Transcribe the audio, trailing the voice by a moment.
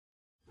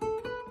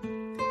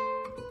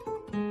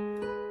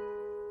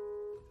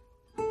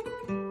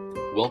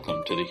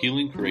Welcome to the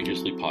Healing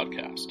Courageously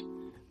podcast,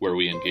 where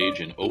we engage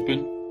in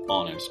open,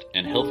 honest,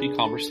 and healthy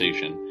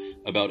conversation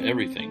about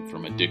everything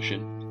from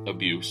addiction,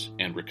 abuse,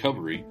 and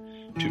recovery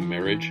to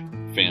marriage,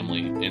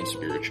 family, and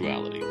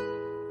spirituality.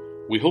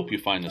 We hope you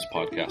find this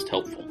podcast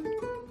helpful.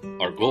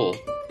 Our goal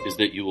is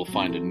that you will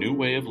find a new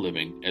way of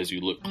living as you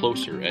look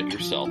closer at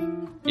yourself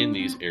in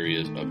these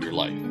areas of your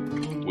life,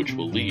 which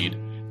will lead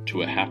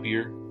to a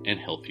happier and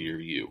healthier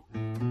you.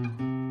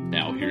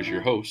 Now here's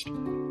your host,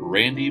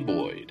 Randy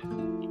Boyd.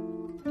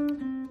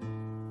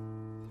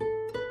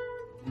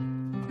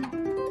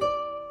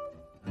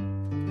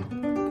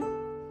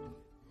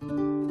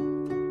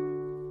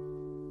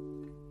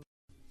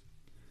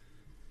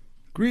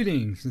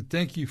 Greetings, and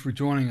thank you for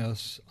joining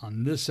us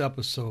on this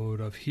episode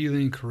of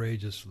Healing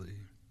Courageously.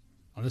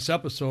 On this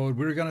episode,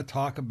 we're going to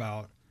talk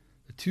about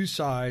the two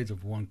sides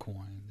of one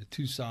coin, the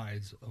two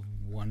sides of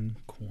one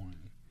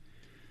coin.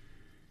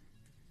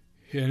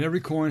 And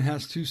every coin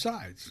has two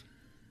sides.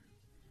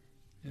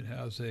 It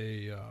has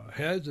a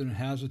heads and it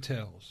has a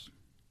tails.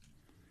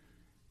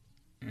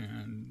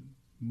 And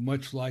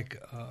much like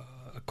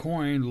a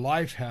coin,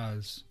 life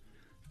has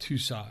two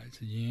sides,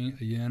 a yin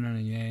and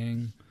a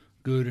yang,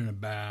 good and a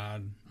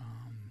bad,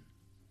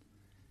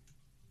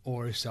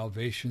 or a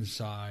salvation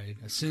side,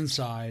 a sin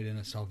side and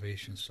a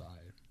salvation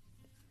side.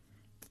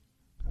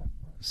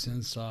 A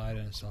sin side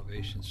and a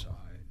salvation side.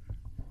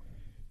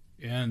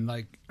 And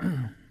like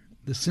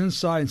the sin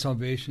side and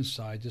salvation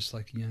side, just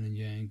like yin and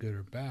yang, good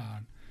or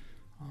bad,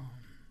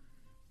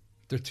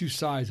 they're two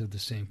sides of the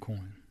same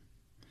coin.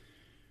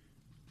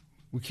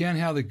 We can't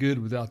have the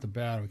good without the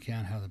bad, we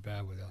can't have the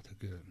bad without the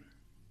good.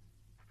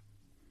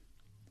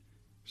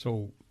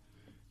 So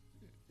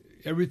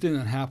everything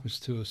that happens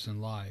to us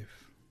in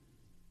life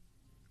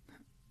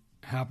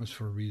happens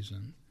for a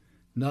reason.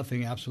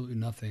 Nothing, absolutely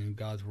nothing in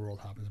God's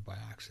world happens by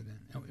accident.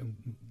 And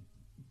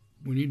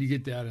we need to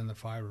get that in the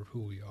fiber of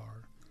who we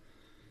are.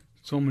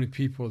 So many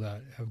people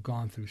that have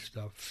gone through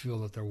stuff feel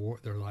that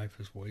their life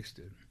is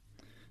wasted.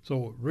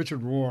 So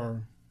Richard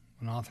Rohr,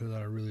 an author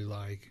that I really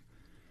like,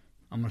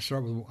 I'm going to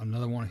start with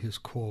another one of his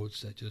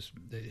quotes that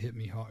hit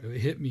me hard. It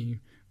hit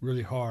me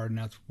really hard, and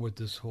that's what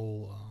this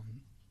whole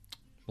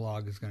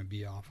blog is going to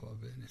be off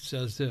of it. And it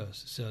says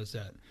this. It says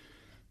that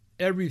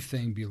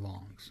everything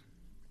belongs.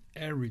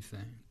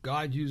 Everything.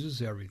 God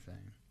uses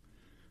everything.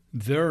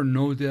 There are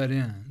no dead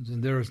ends,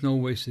 and there is no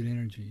wasted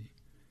energy.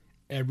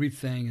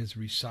 Everything is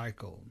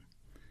recycled.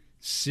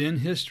 Sin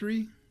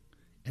history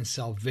and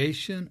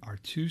salvation are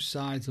two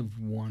sides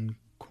of one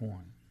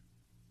coin.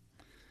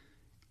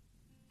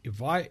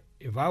 If I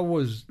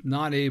was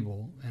not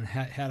able, and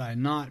had I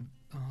not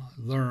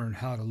learned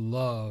how to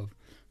love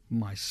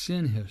my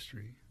sin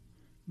history,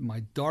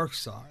 my dark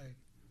side,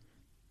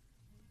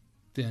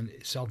 then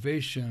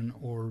salvation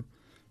or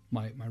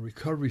my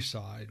recovery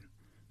side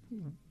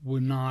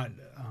would not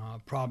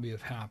probably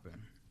have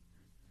happened,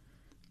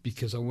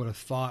 because I would have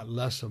thought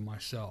less of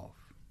myself.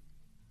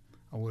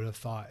 I would have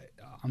thought,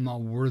 I'm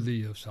not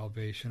worthy of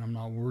salvation. I'm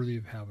not worthy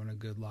of having a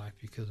good life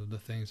because of the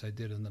things I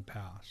did in the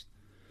past.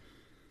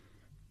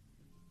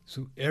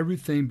 So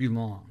everything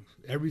belongs.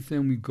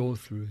 Everything we go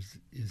through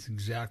is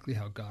exactly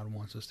how God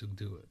wants us to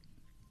do it.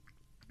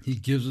 He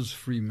gives us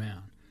free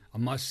man.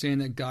 I'm not saying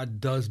that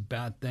God does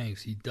bad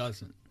things. He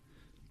doesn't.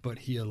 But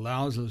he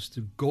allows us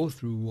to go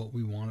through what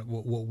we want,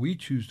 what we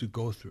choose to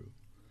go through.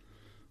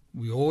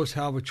 We always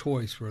have a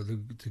choice whether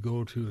to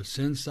go to a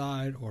sin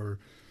side or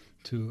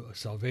to a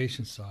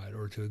salvation side,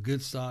 or to a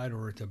good side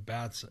or to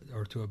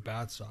a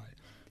bad side.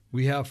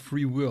 We have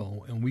free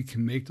will, and we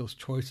can make those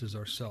choices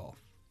ourselves.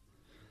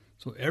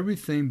 So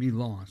everything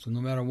belongs. So no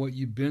matter what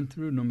you've been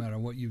through, no matter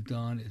what you've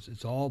done,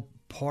 it's all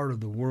part of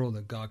the world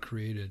that God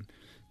created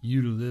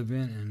you to live in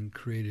and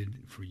created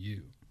for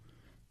you.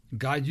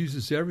 God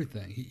uses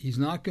everything. He's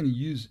not going to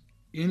use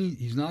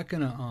he's not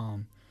going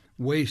to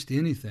waste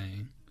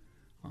anything.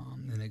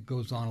 And it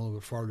goes on a little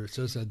bit farther. It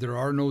says that there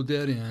are no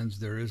dead ends,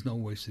 there is no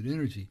wasted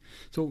energy.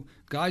 So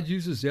God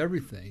uses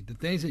everything. The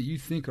things that you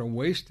think are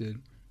wasted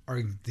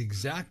are the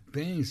exact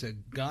things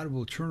that God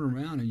will turn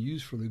around and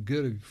use for the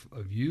good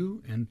of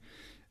you and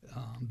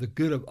the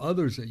good of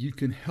others that you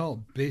can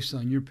help based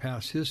on your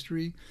past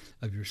history,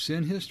 of your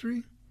sin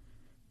history,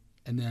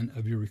 and then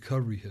of your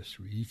recovery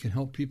history. You can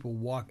help people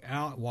walk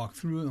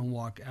through and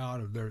walk out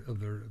of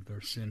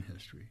their sin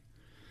history.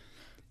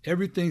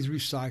 Everything's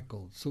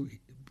recycled. So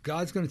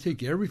God's going to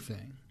take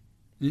everything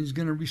and he's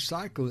going to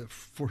recycle it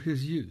for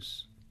his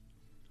use.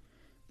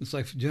 It's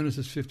like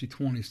Genesis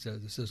 50:20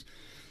 says. It says,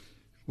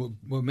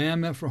 what man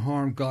meant for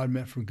harm, God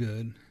meant for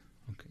good.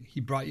 Okay. He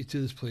brought you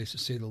to this place to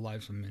save the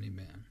lives of many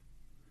men.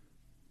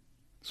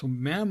 So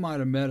man might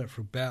have meant it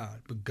for bad,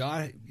 but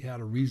God had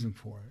a reason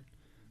for it.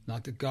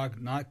 Not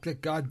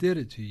that God did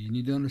it to you. You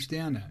need to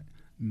understand that.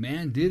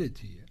 Man did it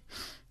to you.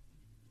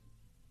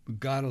 But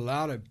God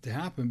allowed it to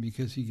happen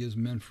because he gives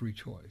men free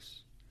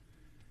choice.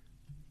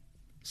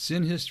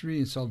 Sin history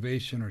and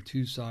salvation are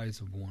two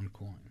sides of one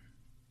coin.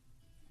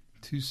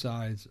 Two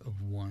sides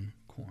of one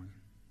coin.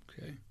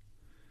 Okay?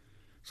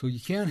 So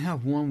you can't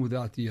have one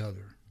without the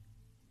other.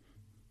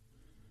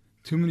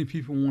 Too many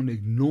people want to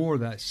ignore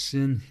that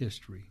sin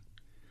history.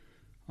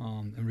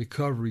 And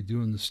recovery,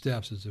 doing the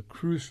steps, is a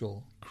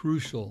crucial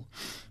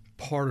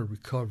part of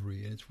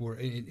recovery. And it's where,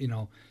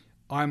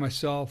 I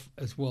myself,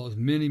 as well as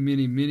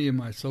many of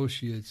my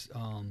associates,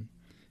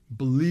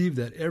 believe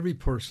that every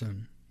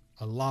person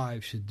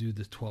alive should do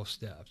the 12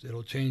 steps.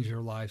 It'll change their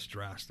lives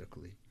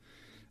drastically.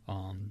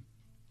 But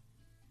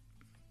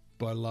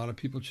a lot of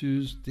people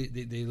choose,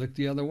 they look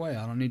the other way.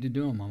 I don't need to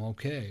do them. I'm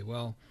okay.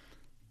 Well,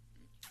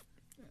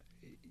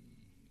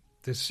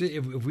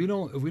 if we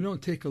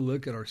don't take a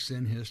look at our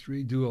sin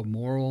history, do a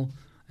moral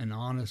and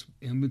honest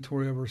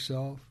inventory of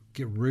ourselves,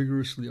 get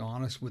rigorously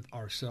honest with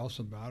ourselves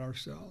about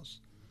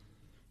ourselves,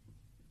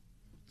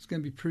 it's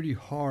going to be pretty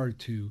hard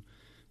to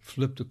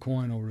flip the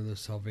coin over to the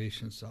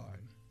salvation side.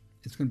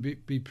 It's going to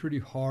be pretty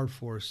hard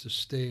for us to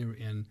stay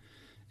in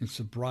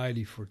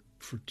sobriety for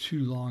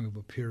too long of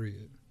a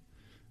period.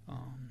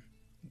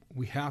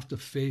 We have to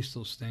face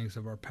those things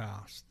of our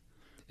past.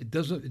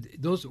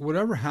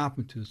 Whatever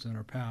happened to us in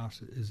our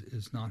past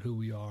is not who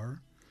we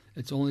are.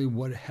 It's only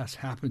what has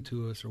happened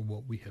to us or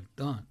what we have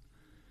done.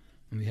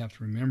 And we have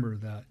to remember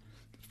that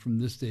from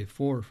this day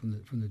forward,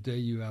 from the day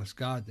you ask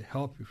God to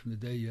help you, from the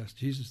day you ask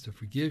Jesus to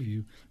forgive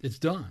you, it's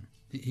done.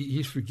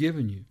 He's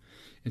forgiven you.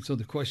 And so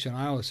the question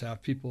I always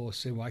have, people will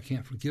say, well, I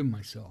can't forgive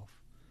myself.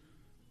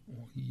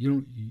 Well,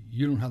 you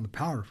don't have the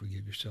power to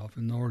forgive yourself,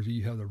 and nor do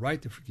you have the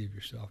right to forgive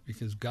yourself,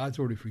 because God's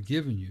already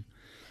forgiven you.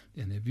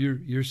 And if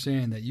you're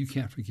saying that you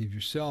can't forgive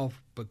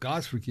yourself, but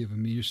God's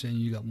forgiven me, you're saying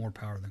you got more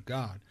power than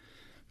God.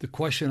 The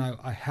question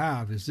I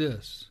have is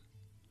this,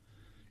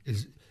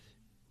 is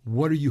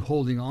what are you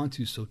holding on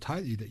to so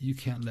tightly that you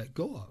can't let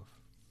go of?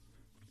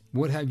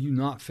 What have you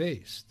not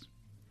faced?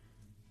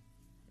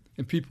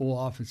 And people will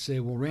often say,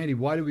 well, Randy,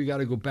 why do we got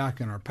to go back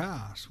in our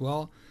past?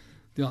 Well,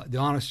 the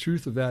honest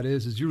truth of that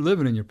is you're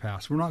living in your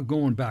past. We're not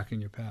going back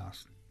in your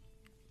past.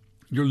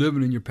 You're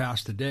living in your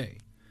past today.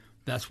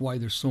 That's why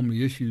there's so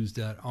many issues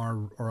that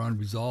are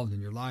unresolved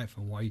in your life,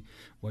 and why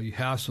you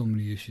have so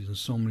many issues and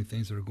so many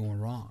things that are going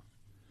wrong.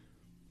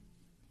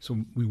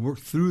 So we work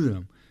through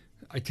them.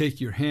 I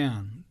take your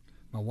hand.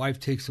 My wife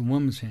takes a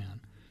woman's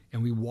hand,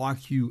 and we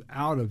walk you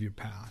out of your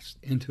past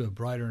into a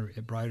brighter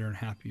and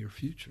happier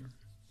future.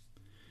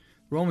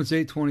 Romans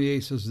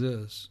 8:28 says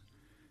this,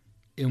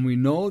 and we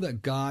know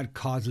that God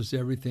causes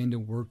everything to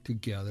work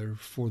together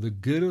for the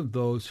good of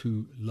those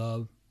who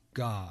love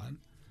God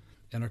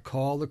and are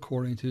called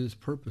according to his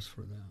purpose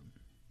for them.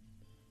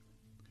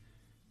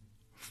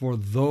 For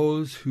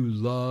those who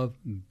love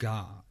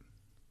God.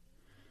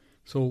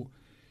 So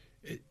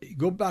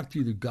go back to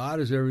either God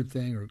is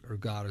everything or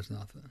God is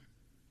nothing.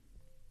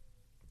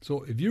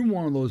 So if you're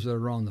one of those that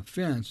are on the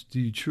fence, do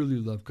you truly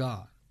love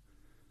God?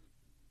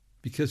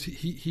 Because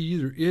he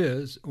either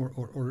is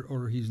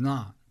or he's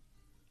not.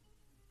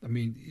 I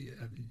mean,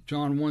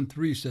 John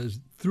 1:3 says,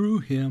 through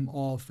him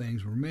all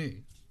things were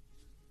made.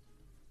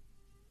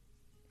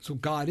 So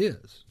God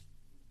is.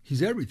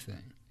 He's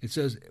everything. It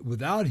says,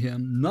 without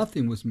him,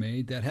 nothing was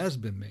made that has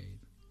been made.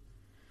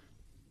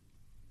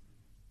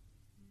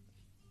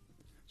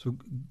 So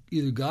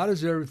either God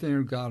is everything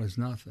or God is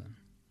nothing.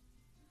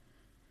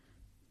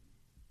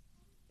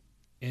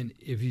 And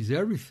if he's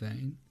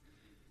everything,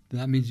 then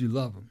that means you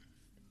love him.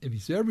 If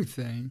he's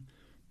everything,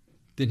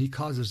 then he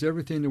causes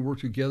everything to work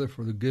together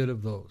for the good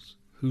of those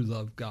who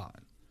love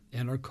God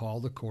and are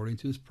called according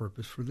to his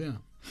purpose for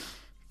them.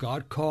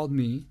 God called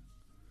me.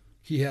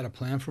 He had a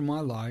plan for my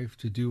life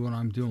to do what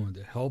I'm doing,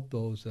 to help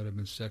those that have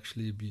been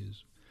sexually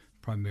abused,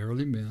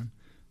 primarily men,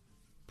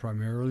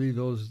 primarily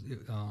those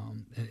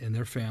and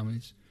their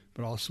families,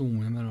 but also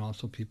women and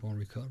also people in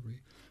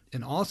recovery.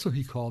 And also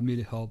he called me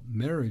to help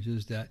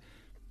marriages that,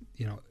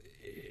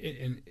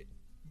 in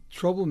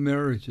troubled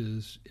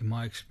marriages, in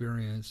my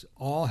experience,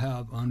 all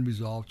have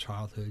unresolved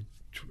childhood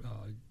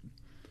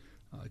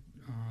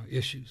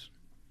issues,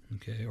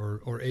 okay,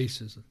 or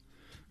ACEs,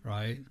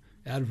 right?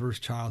 Adverse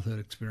childhood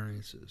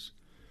experiences.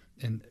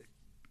 And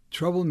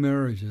troubled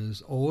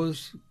marriages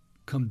always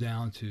come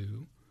down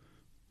to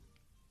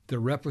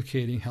they're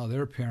replicating how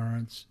their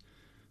parents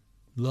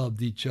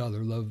loved each other,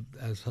 loved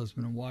as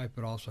husband and wife,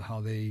 but also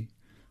how they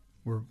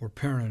were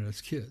parented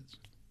as kids.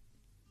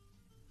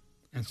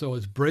 And so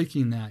it's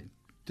breaking that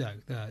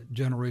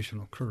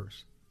generational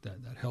curse that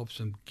helps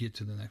them get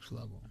to the next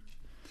level.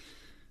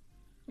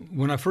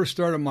 When I first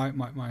started my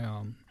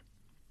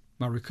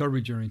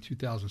recovery journey in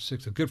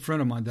 2006, a good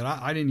friend of mine that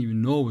I didn't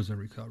even know was in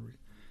recovery,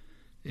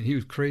 and he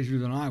was crazier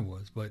than I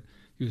was, but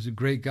he was a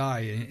great guy.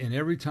 And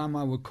every time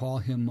I would call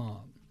him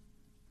up,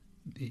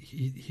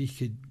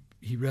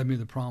 he read me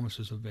the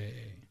promises of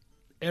AA.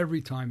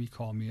 Every time he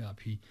called me up,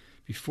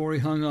 before he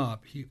hung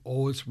up, he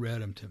always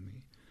read them to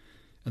me.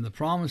 And the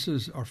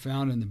promises are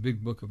found in the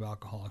big book of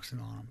Alcoholics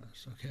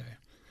Anonymous. Okay,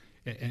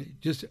 and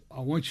just I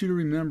want you to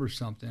remember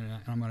something.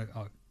 And I'm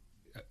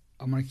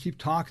gonna keep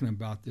talking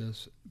about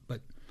this,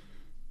 but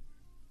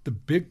the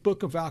big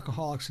book of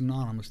Alcoholics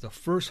Anonymous, the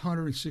first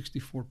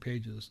 164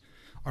 pages,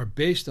 are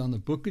based on the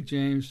book of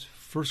James,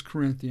 1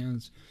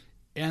 Corinthians,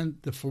 And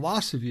the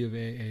philosophy of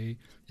AA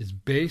is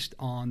based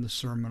on the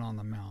Sermon on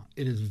the Mount.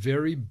 It is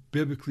very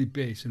biblically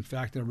based. In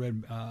fact, I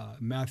read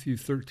Matthew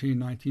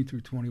 13:19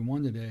 through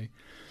 21 today,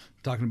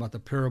 talking about the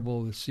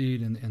parable of the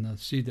seed and the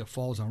seed that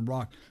falls on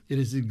rock. It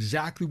is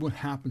exactly what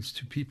happens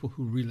to people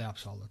who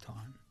relapse all the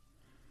time.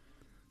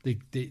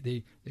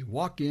 They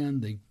walk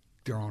in,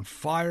 they're on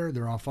fire.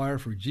 They're on fire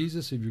for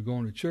Jesus. If you're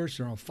going to church,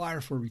 they're on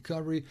fire for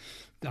recovery.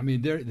 I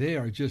mean, they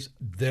are just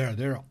there.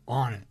 They're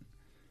on it.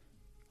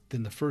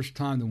 Then the first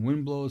time the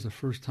wind blows, the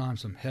first time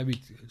some heavy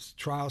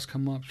trials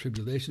come up,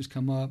 tribulations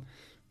come up,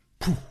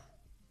 poof,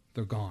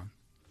 they're gone.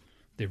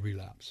 They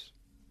relapse.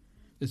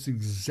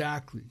 Explains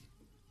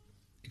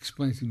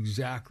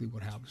exactly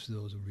what happens to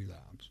those who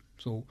relapse.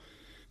 So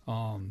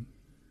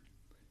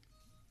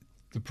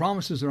the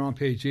promises are on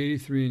page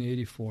 83 and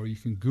 84. You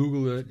can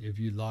Google it if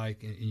you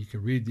like, and you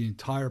can read the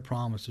entire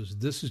promises.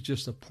 This is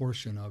just a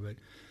portion of it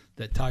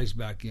that ties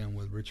back in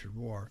with Richard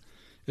Rohr.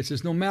 It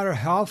says, no matter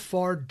how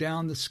far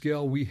down the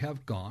scale we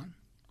have gone,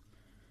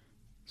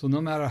 so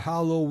no matter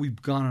how low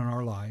we've gone in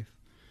our life,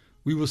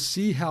 we will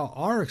see how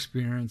our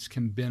experience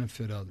can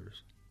benefit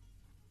others.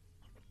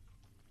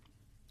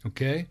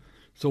 Okay?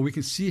 So we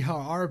can see how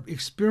our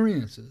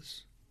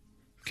experiences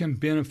can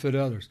benefit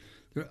others.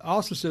 It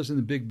also says in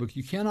the big book,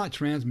 you cannot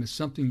transmit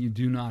something you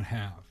do not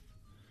have.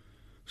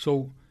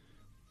 So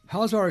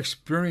how's our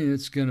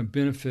experience going to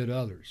benefit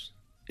others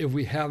if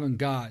we haven't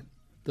got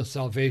the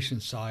salvation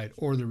side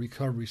or the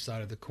recovery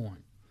side of the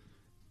coin?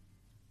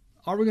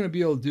 All we're going to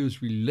be able to do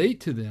is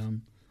relate to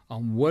them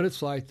on what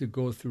it's like to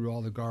go through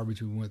all the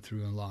garbage we went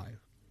through in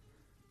life.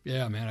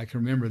 Yeah, man, I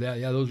can remember that.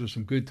 Yeah, those were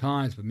some good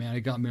times, but man,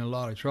 it got me in a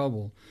lot of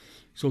trouble.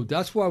 So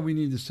that's why we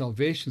need the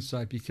salvation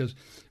side, because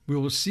we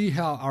will see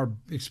how our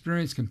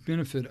experience can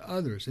benefit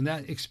others. And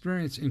that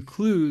experience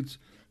includes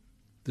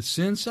the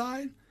sin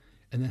side,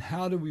 and then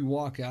how do we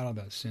walk out of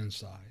that sin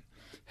side?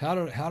 How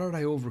did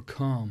I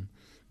overcome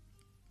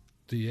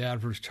the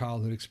adverse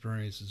childhood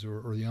experiences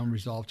or the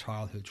unresolved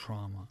childhood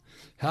trauma?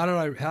 How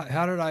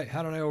did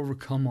I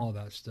overcome all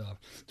that stuff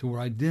to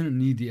where I didn't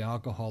need the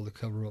alcohol to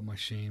cover up my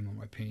shame or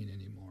my pain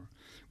anymore?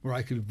 Where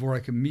I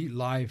could meet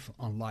life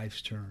on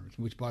life's terms,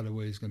 which, by the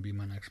way, is going to be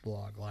my next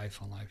blog,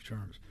 Life on Life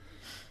Terms.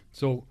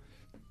 So,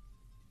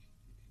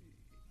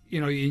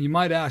 and you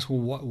might ask, well,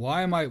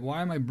 why am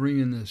I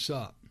bringing this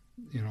up?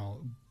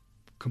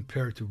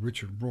 Compared to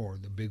Richard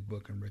Rohr, the big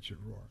book in Richard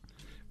Rohr.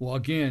 Well,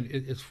 again,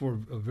 it's for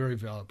a very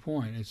valid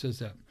point. It says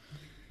that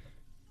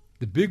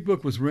the big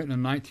book was written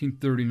in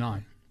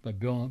 1939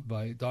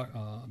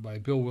 by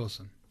Bill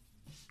Wilson,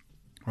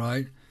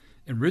 right?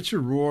 And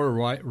Richard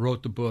Rohr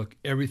wrote the book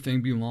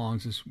Everything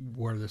Belongs, is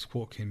where this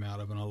quote came out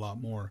of, and a lot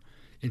more,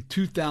 in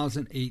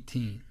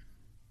 2018,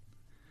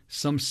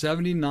 some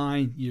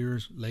 79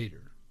 years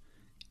later,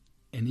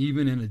 and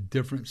even in a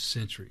different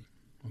century,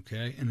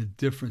 okay? In a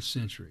different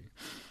century.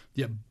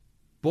 Yet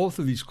both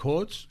of these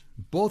quotes,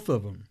 both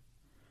of them,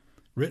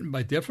 written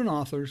by different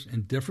authors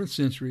in different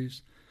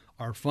centuries,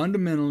 are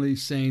fundamentally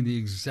saying the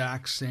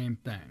exact same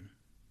thing.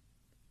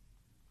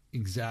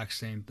 Exact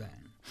same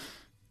thing.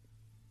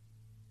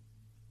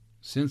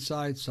 Sin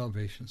side,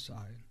 salvation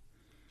side.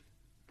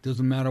 It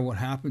doesn't matter what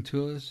happened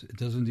to us. It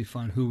doesn't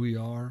define who we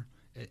are.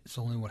 It's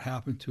only what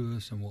happened to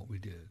us and what we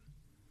did.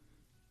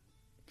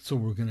 So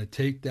we're going to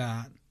take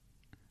that,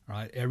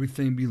 right?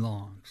 Everything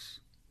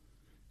belongs.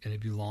 And it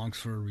belongs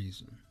for a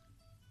reason.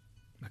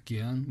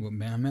 Again, what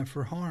man meant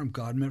for harm,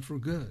 God meant for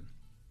good.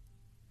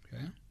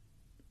 Okay?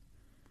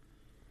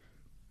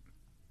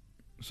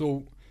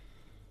 So,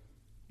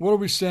 what are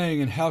we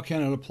saying, and how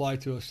can it apply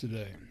to us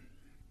today?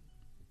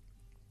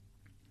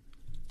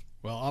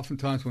 Well,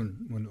 oftentimes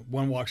when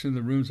one walks into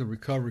the rooms of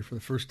recovery for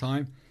the first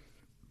time,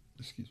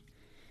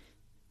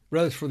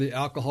 whether it's for the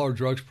alcohol or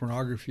drugs,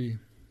 pornography,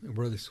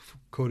 whether it's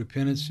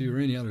codependency or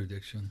any other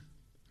addiction,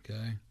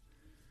 okay,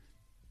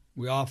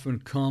 we often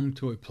come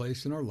to a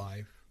place in our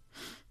life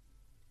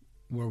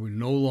where we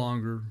no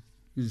longer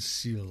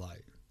see the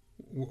light.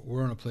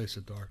 We're in a place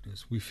of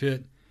darkness.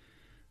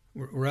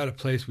 We're at a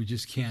place we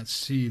just can't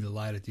see the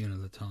light at the end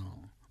of the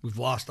tunnel. We've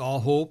lost all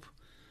hope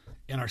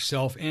in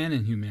ourselves and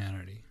in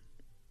humanity.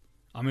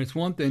 I mean, it's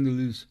one thing to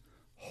lose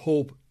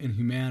hope in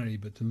humanity,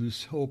 but to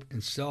lose hope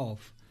in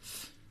self,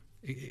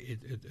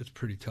 it's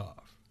pretty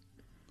tough.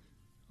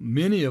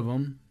 Many of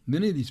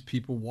these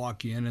people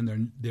walk in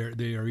and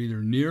they are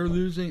either near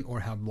losing or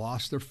have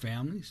lost their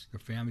families. Their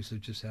families have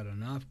just had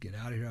enough. Get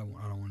out of here.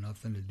 I don't want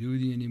nothing to do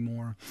with you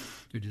anymore.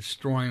 You're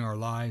destroying our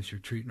lives. You're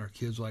treating our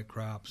kids like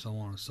crap, so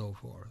on and so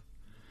forth.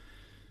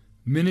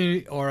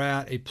 Many are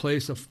at a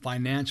place of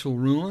financial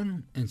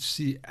ruin and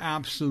see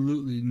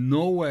absolutely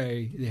no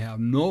way, they have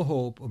no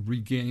hope of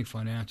regaining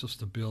financial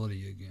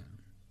stability again.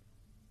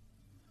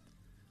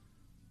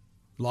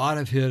 A lot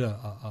have hit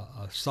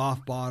a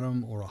soft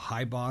bottom or a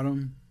high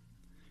bottom,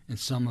 and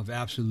some have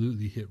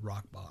absolutely hit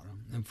rock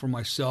bottom. And for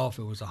myself,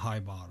 it was a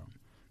high bottom.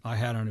 I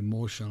had an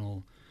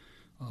emotional,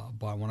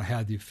 when I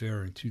had the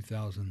affair in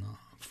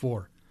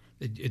 2004,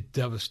 it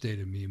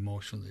devastated me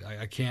emotionally.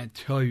 I can't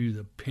tell you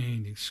the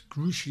pain, the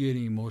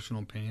excruciating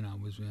emotional pain I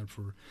was in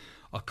for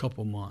a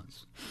couple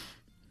months.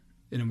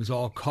 And it was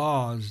all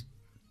caused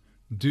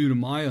due to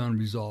my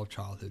unresolved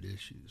childhood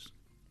issues.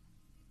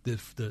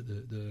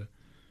 The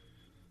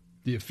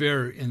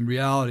affair in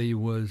reality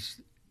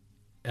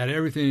had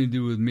everything to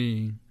do with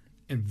me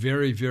and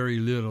very, very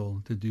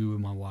little to do with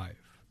my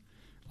wife.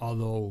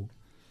 Although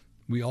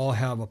we all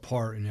have a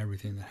part in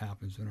everything that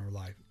happens in our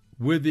life,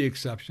 with the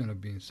exception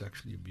of being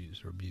sexually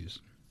abused or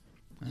abused.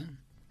 Yeah.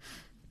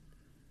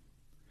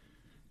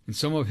 And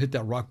some have hit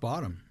that rock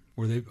bottom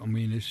where they've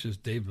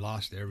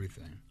lost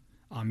everything.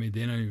 I mean,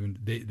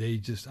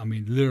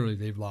 literally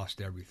they've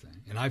lost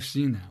everything. And I've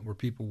seen that where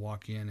people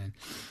walk in and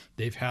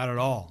they've had it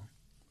all.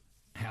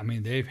 I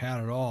mean, they've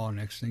had it all.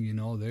 Next thing you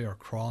know, they are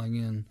crawling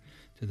in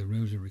to the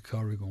rooms of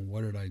recovery going,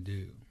 what did I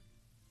do?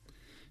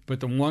 But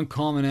the one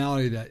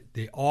commonality that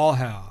they all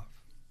have,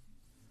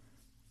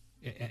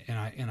 and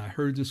I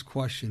heard this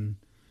question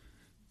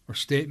or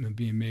statement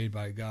being made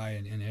by a guy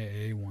in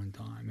AA one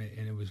time,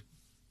 and it was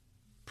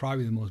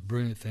probably the most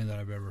brilliant thing that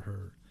I've ever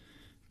heard.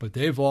 But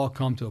they've all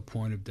come to a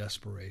point of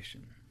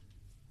desperation.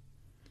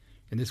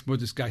 And what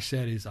this guy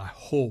said is, I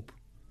hope,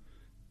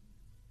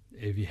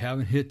 if you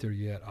haven't hit there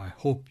yet, I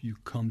hope you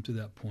come to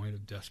that point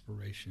of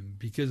desperation.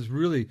 Because it's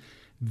really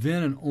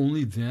then and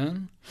only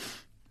then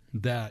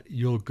that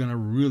you're going to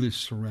really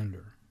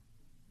surrender.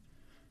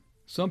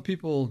 Some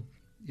people,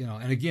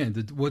 and again,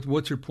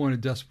 what's your point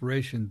of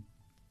desperation?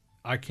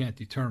 I can't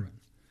determine.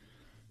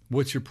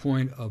 What's your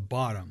point of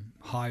bottom,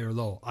 high or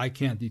low? I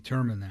can't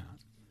determine that.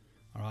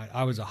 All right,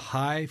 I was a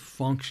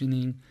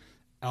high-functioning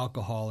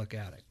alcoholic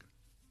addict.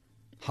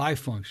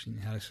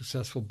 High-functioning, had a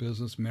successful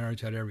business, marriage,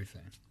 had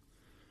everything.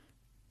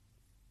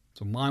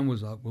 So mine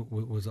was a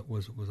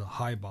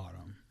high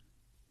bottom.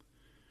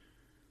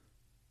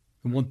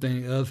 And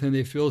the other thing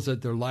they feel is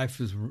that their life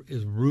is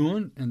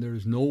ruined, and there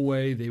is no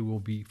way they will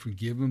be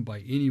forgiven by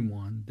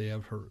anyone they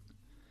have hurt,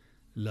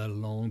 let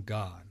alone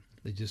God.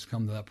 They just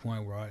come to that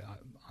point where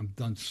I've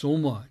done so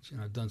much,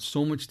 and I've done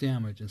so much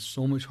damage and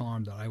so much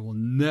harm that I will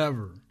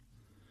never,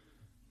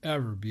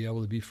 ever be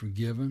able to be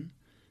forgiven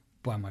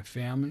by my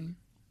family,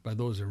 by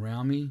those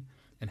around me,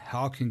 and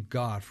how can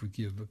God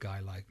forgive a guy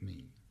like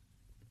me?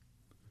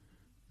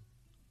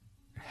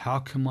 How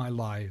can my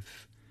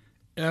life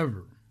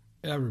ever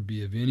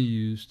be of any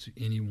use to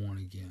anyone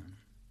again?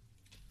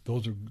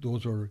 Those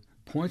are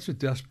points of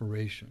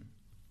desperation.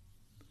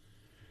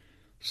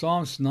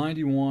 Psalms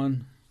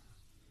 91,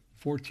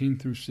 14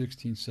 through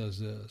 16 says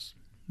this: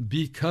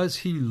 because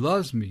he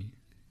loves me,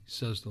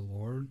 says the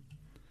Lord,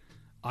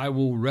 I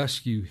will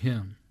rescue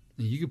him.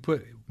 And you can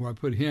put, where I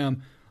put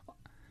him,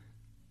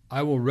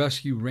 I will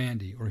rescue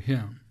Randy, or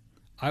him.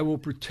 I will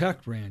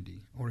protect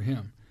Randy, or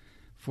him.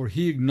 For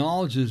he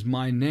acknowledges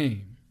my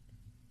name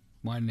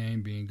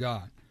being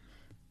God.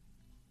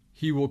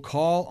 He will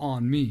call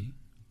on me.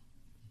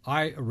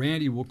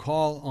 Randy will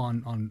call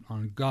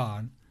on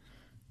God,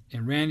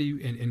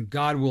 and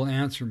God will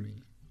answer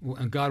me.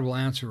 And God will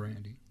answer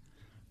Randy.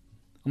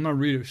 I'm going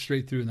to read it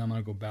straight through, and then I'm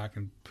going to go back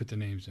and put the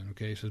names in,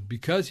 okay? So,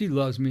 because he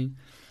loves me,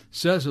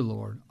 says the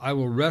Lord, I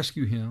will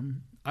rescue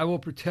him. I will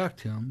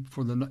protect him,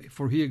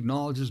 for he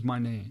acknowledges my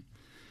name.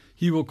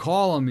 He will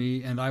call on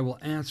me, and I will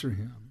answer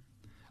him.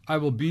 I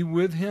will be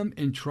with him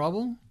in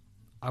trouble.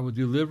 I will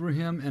deliver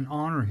him and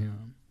honor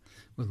him.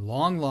 With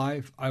long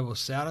life, I will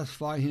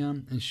satisfy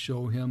him and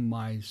show him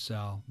my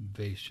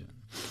salvation.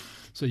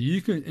 So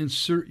you can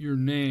insert your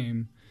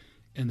name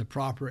in the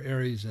proper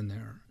areas in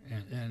there.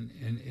 And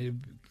it,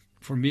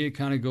 for me, it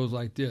kind of goes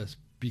like this.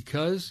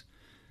 Because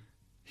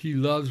he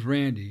loves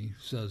Randy,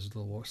 says the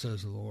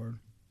Lord.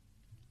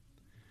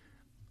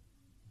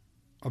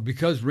 Or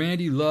because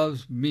Randy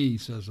loves me,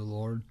 says the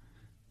Lord,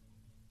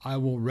 I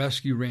will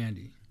rescue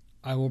Randy.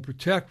 I will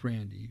protect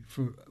Randy,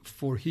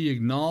 for he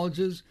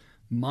acknowledges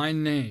my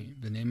name,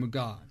 the name of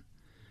God.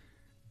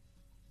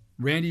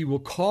 Randy will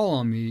call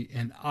on me,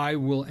 and I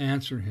will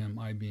answer him,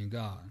 I being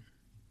God.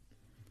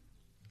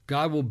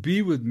 God will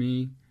be with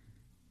me.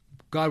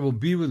 God will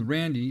be with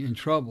Randy in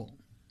trouble.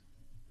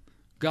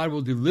 God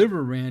will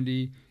deliver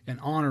Randy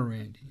and honor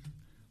Randy.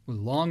 With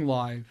long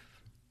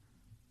life,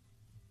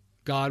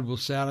 God will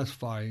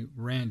satisfy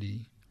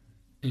Randy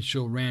and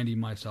show Randy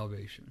my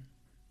salvation.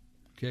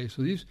 Okay,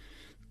 so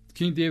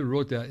King David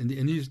wrote that, and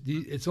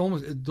it's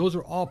almost, those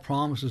are all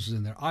promises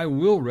in there. I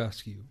will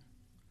rescue.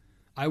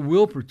 I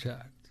will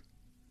protect.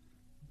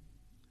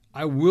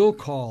 I will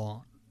call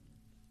on.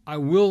 I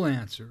will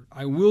answer.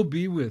 I will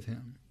be with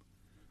him.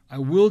 I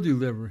will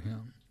deliver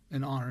him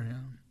and honor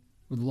him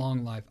with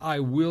long life.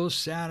 I will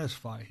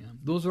satisfy him.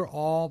 Those are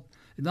all,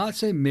 not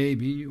say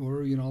maybe,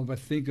 or, if I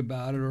think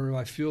about it, or if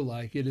I feel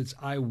like it, it's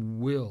I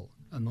will.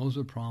 And those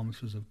are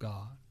promises of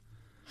God.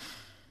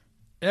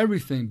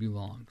 Everything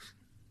belongs.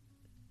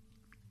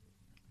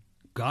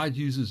 God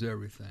uses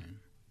everything.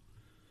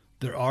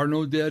 There are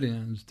no dead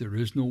ends. There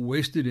is no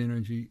wasted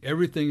energy.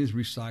 Everything is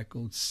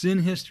recycled.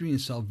 Sin history and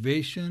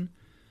salvation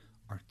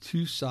are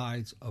two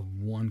sides of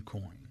one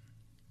coin.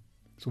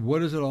 So what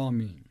does it all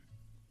mean?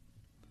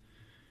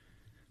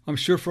 I'm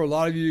sure for a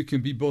lot of you it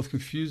can be both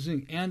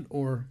confusing and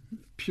or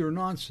pure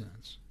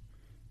nonsense.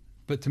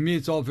 But to me,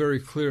 it's all very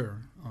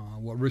clear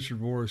what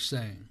Richard Rohr is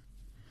saying.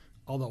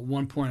 Although at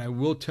one point I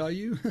will tell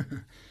you,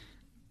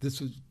 this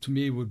is, to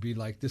me, would be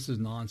like, this is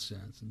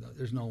nonsense.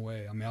 There's no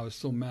way. I mean, I was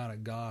so mad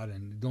at God,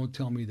 and don't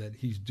tell me that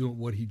he's doing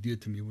what he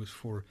did to me was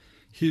for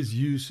his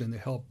use and to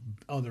help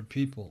other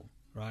people,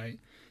 right?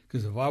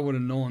 Because if I would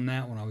have known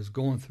that when I was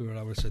going through it,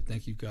 I would have said,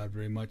 thank you, God,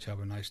 very much.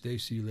 Have a nice day.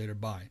 See you later.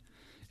 Bye.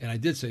 And I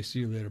did say, see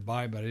you later.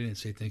 Bye, but I didn't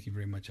say, thank you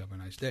very much. Have a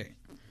nice day.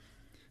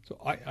 So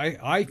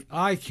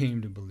I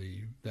came to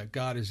believe that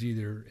God is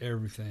either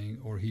everything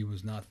or he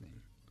was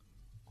nothing.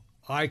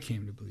 I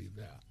came to believe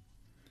that.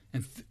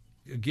 And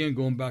again,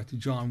 going back to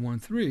John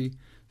 1:3,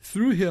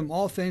 through him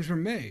all things were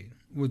made.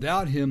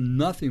 Without him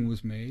nothing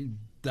was made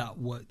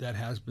that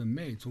has been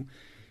made. So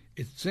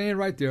it's saying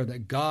right there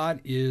that God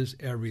is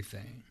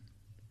everything.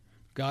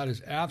 God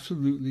is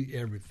absolutely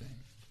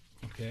everything.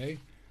 Okay?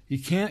 He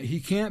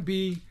can't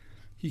be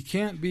he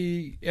can't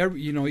be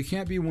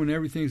when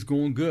everything's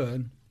going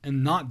good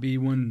and not be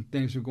when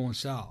things are going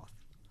south.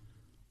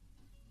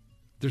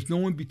 There's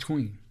no in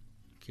between.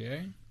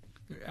 Okay?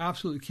 There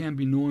absolutely can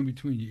be no in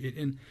between.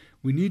 And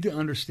we need to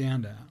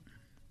understand that.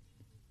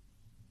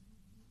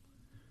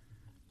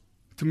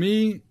 To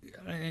me,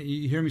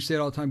 you hear me say it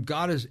all the time,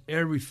 God is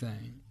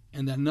everything,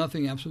 and that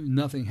absolutely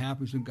nothing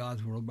happens in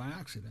God's world by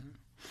accident.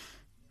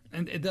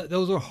 And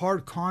those are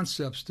hard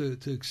concepts to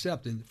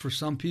accept for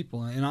some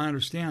people, and I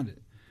understand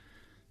it.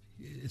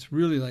 It's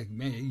really like,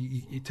 man,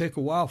 it take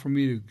a while for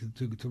me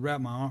to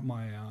wrap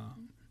my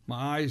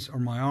eyes or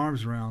my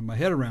arms around, my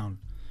head around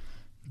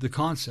the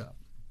concept.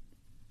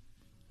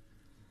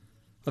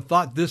 I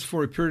thought this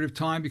for a period of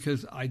time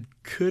because I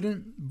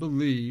couldn't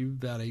believe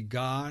that a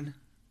God.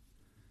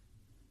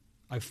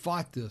 I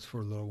fought this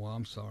for a little while.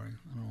 I'm sorry.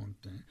 I don't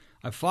want to think.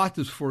 I fought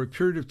this for a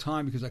period of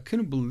time because I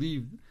couldn't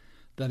believe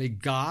that a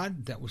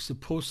God that was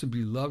supposed to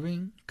be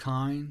loving,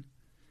 kind,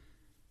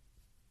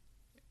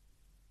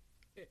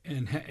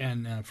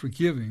 and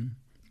forgiving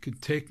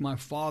could take my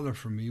father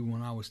from me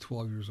when I was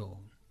 12 years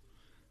old.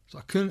 So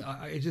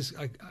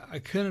I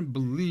couldn't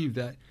believe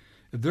that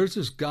if there's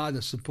this God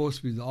that's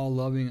supposed to be all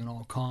loving and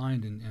all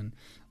kind and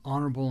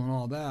honorable and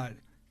all that,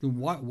 then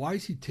why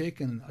is he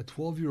taking a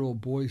 12-year-old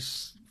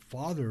boy's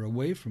father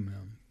away from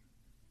him,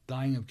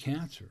 dying of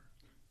cancer?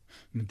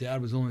 My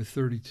dad was only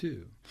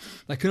 32.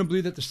 I couldn't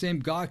believe that the same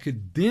God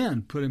could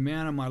then put a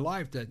man in my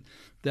life that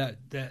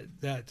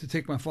to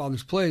take my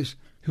father's place,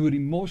 who would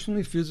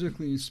emotionally,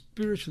 physically, and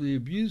spiritually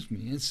abuse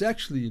me and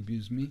sexually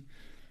abuse me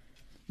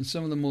in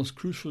some of the most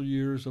crucial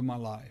years of my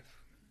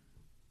life.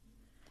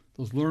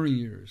 Those learning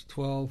years,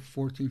 12,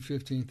 14,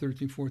 15,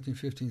 13, 14,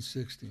 15,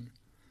 16.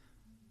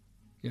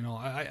 You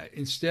know,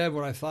 instead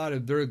what I thought,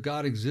 if their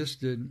God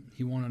existed,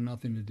 he wanted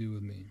nothing to do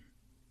with me.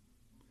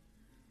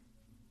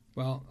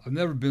 Well, I've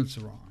never been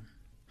so wrong.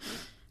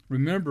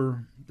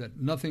 Remember that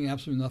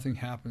absolutely nothing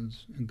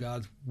happens in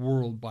God's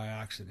world by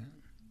accident.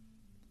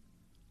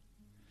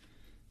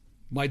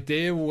 My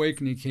day of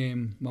awakening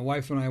came, my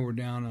wife and I were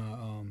down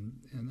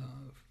in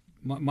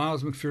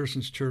Miles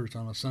McPherson's church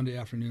on a Sunday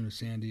afternoon in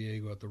San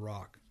Diego at the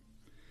Rock.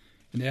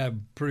 And they had a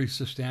pretty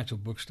substantial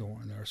bookstore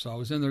in there. So I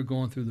was in there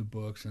going through the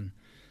books, and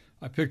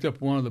I picked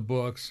up one of the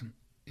books,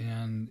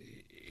 and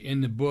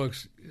in the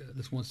books,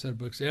 this one set of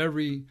books,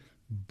 every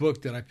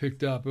book that I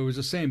picked up, it was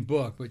the same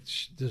book, but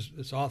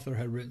this author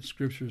had written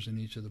scriptures in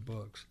each of the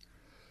books.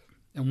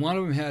 And one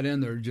of them had in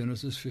there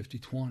Genesis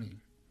 50:20.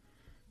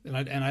 And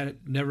I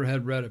never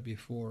had read it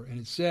before. And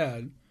it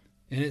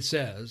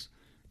says,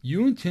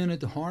 you intended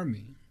to harm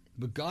me,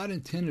 but God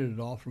intended it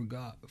all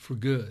for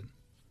good.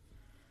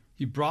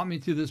 He brought me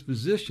to this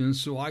position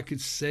so I could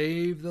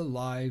save the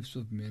lives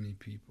of many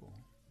people.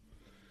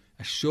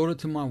 I showed it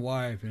to my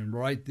wife, and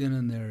right then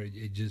and there,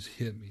 it just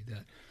hit me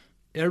that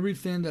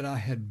everything that I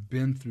had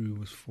been through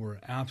was for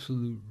an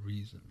absolute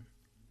reason.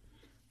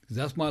 Because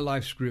that's my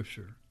life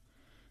scripture.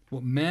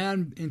 What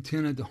man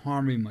intended to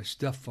harm me, my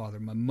stepfather,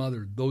 my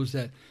mother, those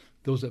that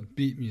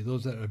beat me,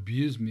 those that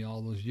abused me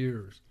all those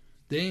years,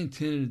 they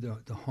intended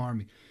to harm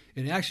me.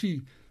 And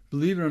actually,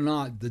 believe it or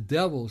not, the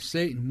devil,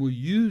 Satan, will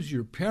use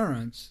your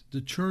parents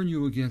to turn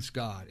you against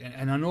God.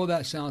 And I know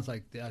that sounds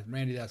like,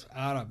 Randy, that's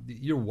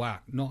you're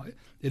whack. No,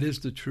 it is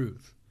the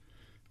truth.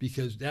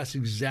 Because that's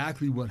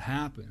exactly what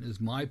happened. Is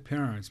my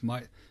parents,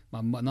 my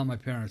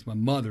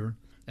mother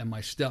and my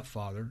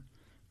stepfather,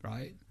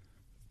 right?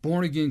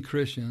 Born again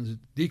Christians,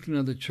 deacon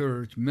of the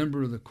church,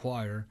 member of the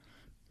choir.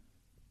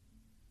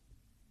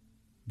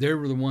 They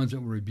were the ones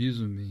that were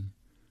abusing me,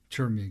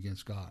 turned me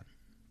against God.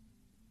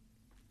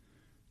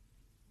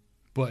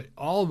 But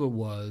all of it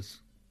was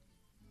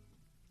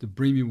to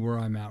bring me where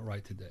I'm at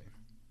right today.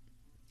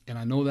 And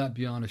I know that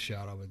beyond a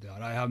shadow of a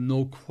doubt. I have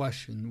no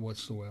question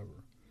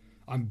whatsoever.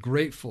 I'm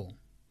grateful,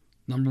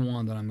 number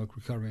one, that I'm a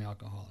recovering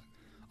alcoholic.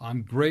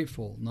 I'm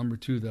grateful, number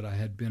two, that I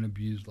had been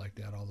abused like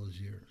that all those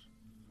years.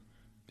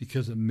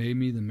 Because it made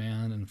me the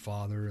man and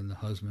father and the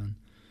husband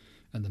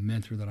and the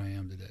mentor that I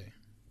am today.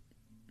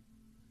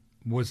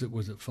 Was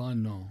it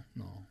fun? No,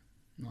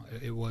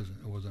 it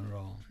wasn't. It wasn't at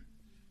all.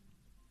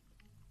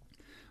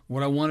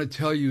 What I want to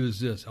tell you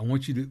is this. I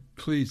want you to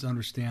please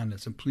understand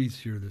this and please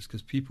hear this,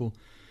 because people,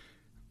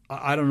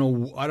 I don't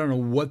know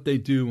what they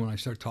do when I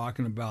start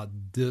talking about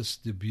the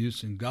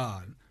abuse in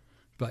God,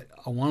 but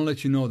I want to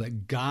let you know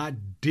that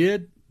God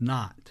did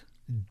not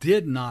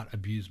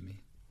abuse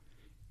me.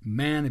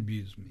 Man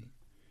abused me.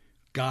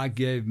 God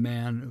gave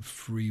man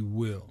free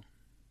will.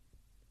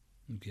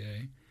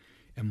 Okay?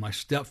 And my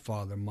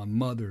stepfather, my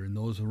mother, and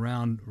those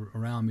around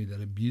me that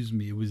abused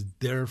me, it was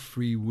their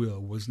free will.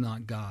 It was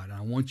not God. And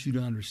I want you to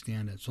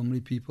understand that. So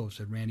many people have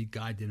said, Randy,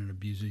 God didn't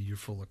abuse you. You're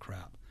full of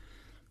crap.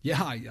 Yeah,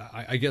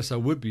 I guess I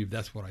would be if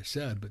that's what I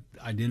said, but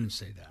I didn't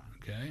say that,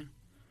 okay?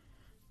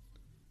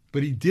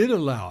 But he did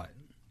allow it.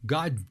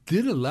 God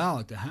did allow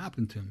it to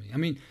happen to me. I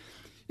mean,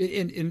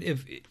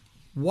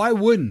 why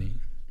wouldn't he?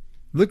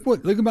 Look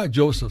about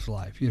Joseph's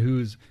life. Who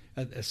was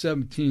at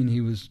 17,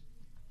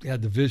 he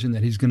had the vision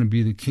that he's going to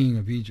be the king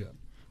of Egypt.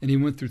 And he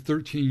went through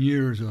 13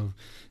 years of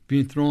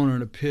being thrown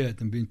in a pit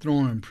and being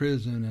thrown in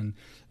prison, and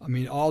I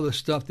mean all the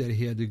stuff that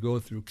he had to go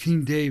through.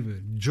 King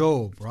David,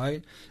 Job,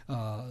 right?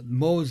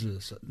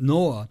 Moses,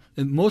 Noah,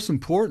 and most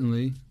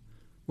importantly,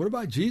 what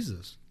about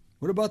Jesus?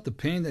 What about the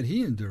pain that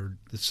he endured,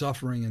 the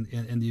suffering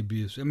and the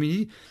abuse? I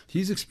mean,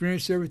 he's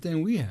experienced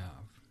everything we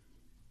have.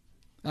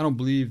 I don't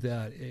believe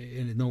that,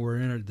 and nowhere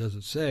in it does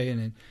it say,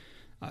 and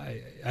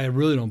I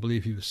really don't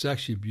believe he was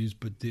sexually abused,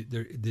 but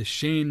the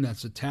shame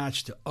that's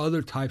attached to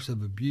other types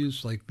of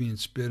abuse, like being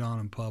spit on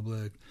in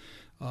public,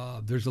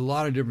 there's a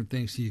lot of different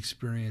things he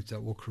experienced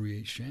that will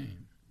create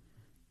shame.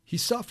 He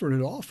suffered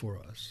it all for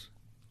us.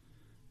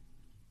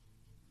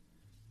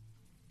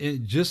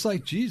 And just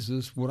like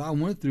Jesus, what I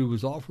went through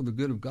was all for the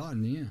good of God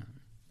in the end.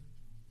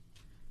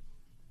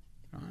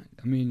 Right?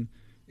 I mean,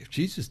 if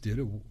Jesus did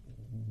it,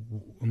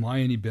 am I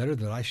any better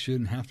that I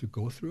shouldn't have to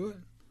go through it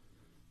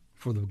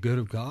for the good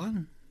of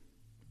God?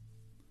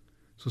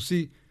 So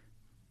see,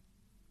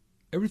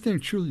 everything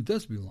truly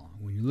does belong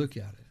when you look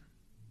at it.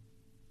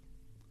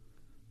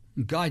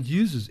 And God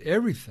uses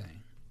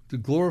everything to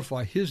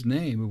glorify His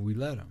name if we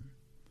let Him.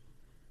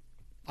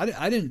 I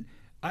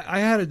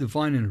had a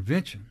divine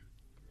intervention,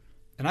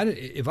 and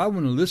if I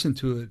wouldn't have listened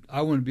to it,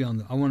 I wouldn't be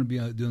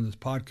doing this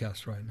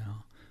podcast right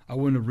now. I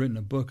wouldn't have written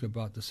a book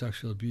about the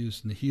sexual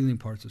abuse and the healing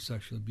parts of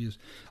sexual abuse.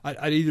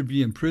 I'd either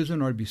be in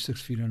prison or I'd be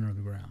 6 feet under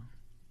the ground.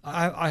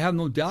 I have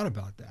no doubt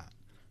about that.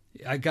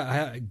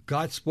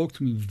 God spoke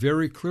to me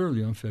very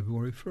clearly on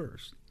February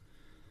 1st.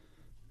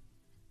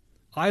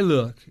 I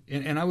look,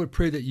 and I would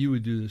pray that you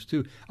would do this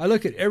too. I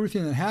look at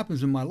everything that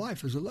happens in my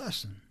life as a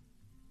lesson.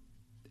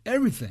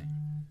 Everything.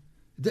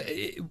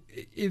 If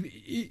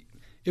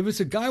it's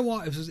a guy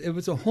if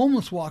it's a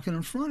homeless walking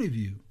in front of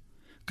you,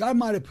 God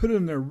might have put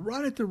him there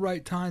right at the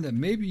right time that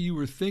maybe you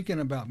were thinking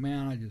about,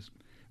 man, I'm just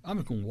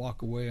going to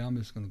walk away. I'm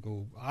just going to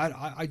go.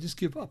 I just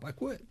give up. I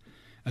quit.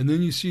 And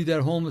then you see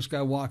that homeless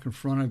guy walk in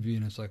front of you,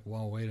 and it's like,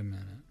 well, wait a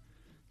minute.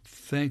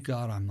 Thank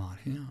God I'm not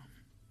him.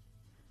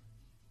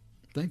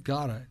 Thank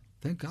God I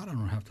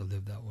don't have to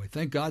live that way.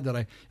 Thank God that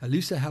at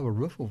least I have a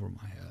roof over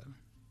my head.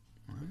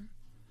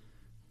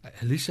 Right?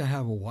 At least I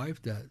have a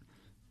wife that,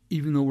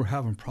 even though we're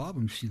having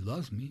problems, she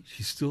loves me.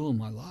 She's still in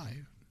my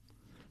life.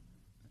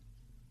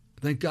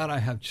 Thank God I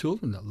have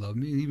children that love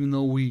me, even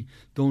though we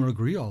don't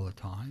agree all the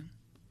time.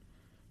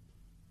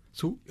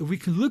 So if we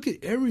can look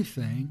at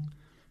everything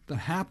that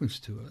happens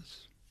to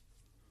us,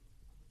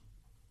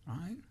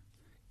 right?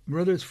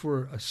 Whether it's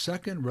for a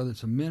second, whether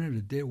it's a minute,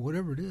 a day,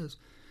 whatever it is,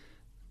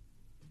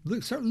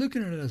 start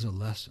looking at it as a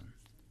lesson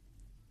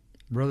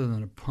rather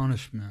than a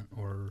punishment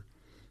or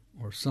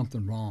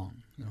something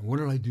wrong. What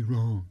did I do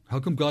wrong? How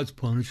come God's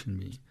punishing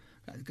me?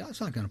 God's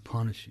not going to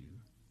punish you.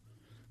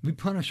 We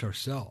punish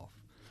ourselves.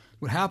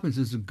 What happens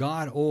is that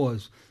God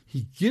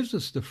He gives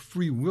us the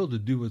free will to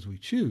do as we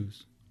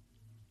choose.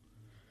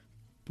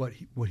 But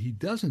what He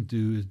doesn't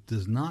do is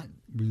does not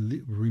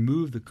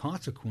remove the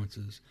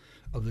consequences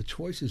of the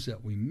choices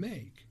that we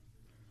make.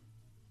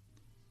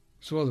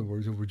 So in other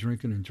words, if we're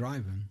drinking and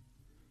driving,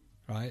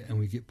 right, and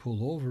we get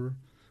pulled over,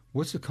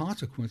 what's the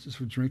consequences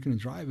for drinking and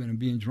driving and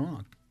being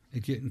drunk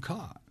and getting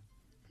caught?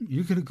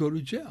 You're going to go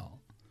to jail.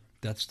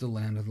 That's the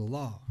land of the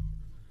law.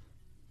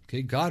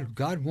 Okay,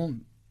 God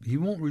won't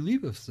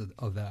relieve us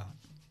of that.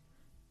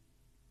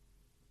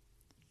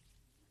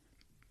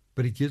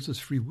 But He gives us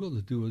free will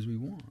to do as we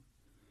want.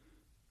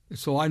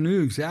 So I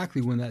knew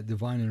exactly when that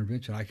divine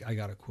intervention, I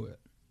got to quit.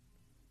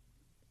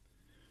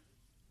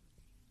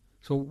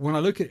 So when I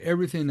look at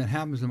everything that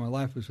happens in my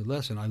life as a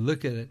lesson, I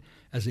look at it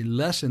as a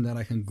lesson that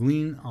I can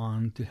glean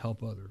on to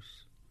help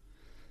others.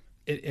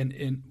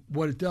 And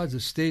what it does,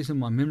 it stays in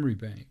my memory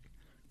bank.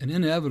 And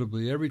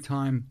inevitably, every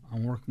time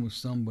I'm working with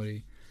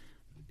somebody,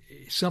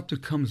 something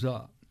comes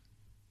up.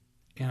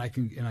 And I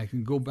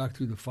can go back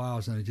through the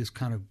files, and it just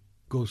kind of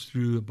goes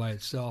through it by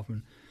itself.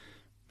 And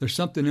there's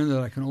something in there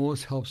that I can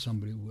always help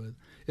somebody with.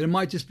 And it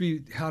might just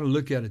be how to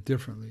look at it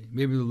differently.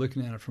 Maybe they're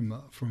looking at it from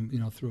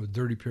through a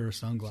dirty pair of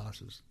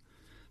sunglasses.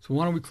 So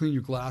why don't we clean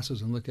your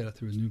glasses and look at it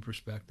through a new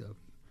perspective?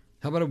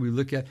 How about if we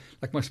look at,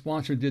 like my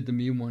sponsor did to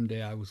me one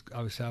day, I was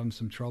having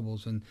some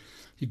troubles, and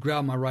he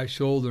grabbed my right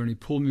shoulder and he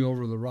pulled me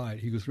over to the right.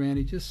 He goes,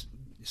 Randy, just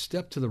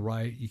step to the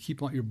right.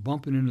 You're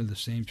bumping into the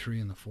same tree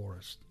in the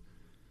forest.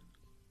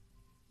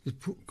 Just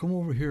come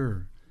over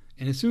here.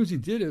 And as soon as he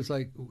did it, it's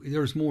like,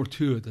 there's more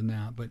to it than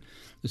that. But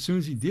as soon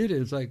as he did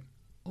it, it's like,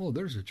 oh,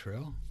 there's a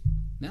trail.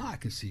 Now I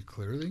can see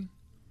clearly,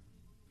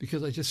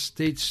 because I just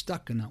stayed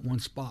stuck in that one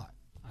spot.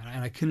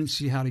 And I couldn't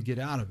see how to get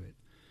out of it.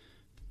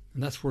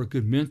 And that's where a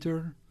good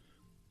mentor,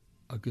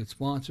 a good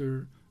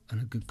sponsor, and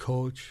a good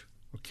coach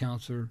or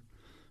counselor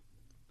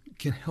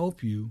can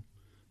help you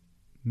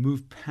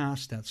move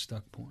past that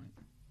stuck point.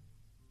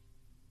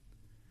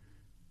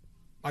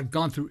 I've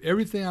gone through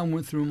everything I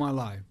went through in my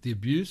life. The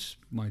abuse,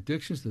 my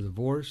addictions, the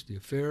divorce, the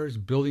affairs,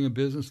 building a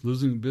business,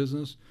 losing a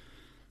business,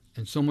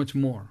 and so much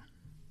more.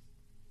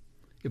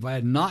 If I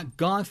had not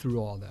gone through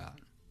all that,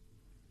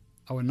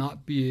 I would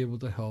not be able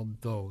to help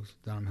those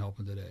that I'm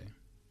helping today.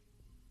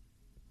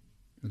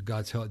 That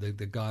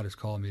God has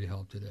called me to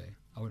help today.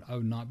 I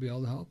would not be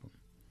able to help them.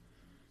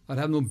 I'd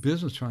have no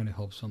business trying to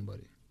help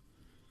somebody,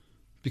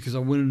 because I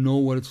wouldn't know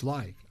what it's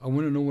like. I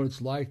wouldn't know what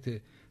it's like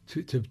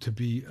to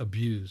be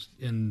abused.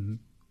 And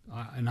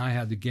I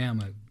had the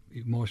gamut: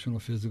 emotional,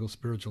 physical,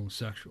 spiritual, and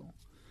sexual.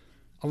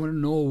 I want to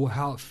know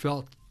how it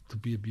felt to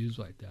be abused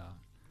like that.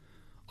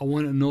 I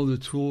want to know the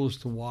tools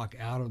to walk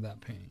out of that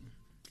pain.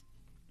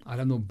 I'd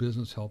have no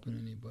business helping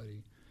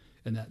anybody.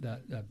 And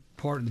that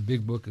part in the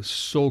big book is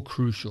so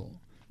crucial.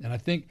 And I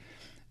think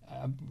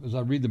as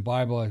I read the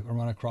Bible, I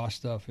run across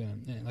stuff,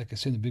 and like I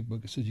said in the big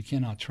book, it says you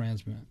cannot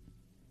transmit.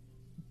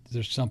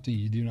 There's something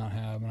you do not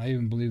have. And I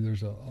even believe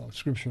there's a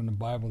scripture in the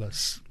Bible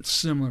that's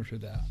similar to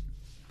that.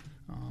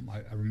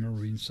 I remember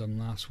reading something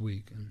last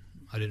week, and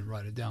I didn't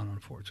write it down,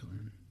 unfortunately.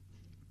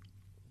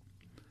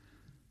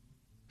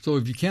 So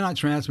if you cannot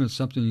transmit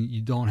something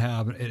you don't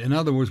have, in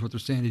other words, what they're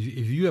saying is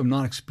if you have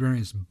not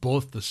experienced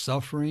both the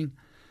suffering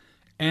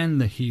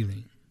and the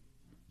healing,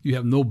 you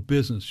have no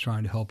business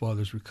trying to help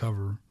others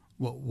recover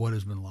what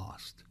has been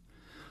lost.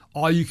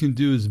 All you can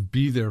do is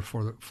be there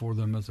for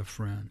them as a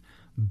friend.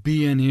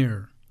 Be an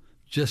ear,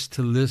 just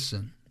to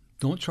listen.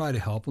 Don't try to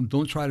help them.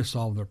 Don't try to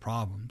solve their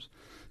problems.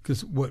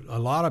 Because what a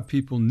lot of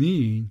people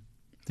need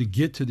to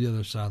get to the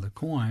other side of the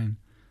coin,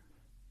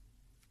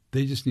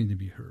 they just need to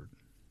be heard.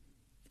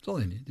 That's all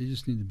they need. They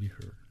just need to be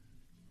heard.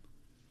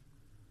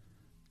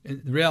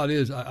 And the reality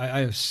is, I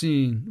have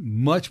seen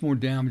much more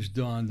damage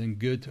done than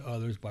good to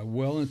others by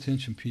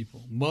well-intentioned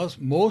people,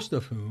 most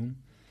of whom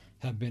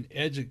have been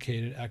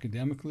educated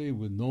academically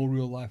with no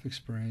real-life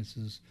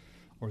experiences,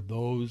 or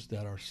those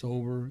that are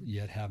sober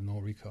yet have no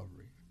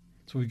recovery.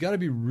 So we've got to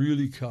be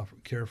really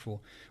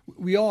careful.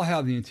 We all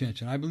have the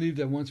intention. I believe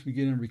that once we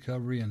get in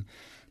recovery and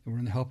we're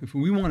in the help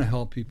people, we want to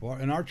help people.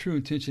 And our true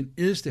intention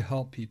is to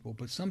help people.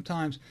 But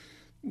sometimes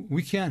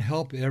we can't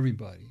help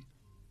everybody.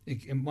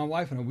 And my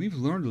wife and I, we've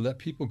learned to let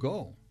people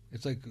go.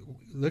 It's like,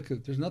 look,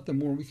 there's nothing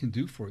more we can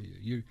do for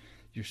you.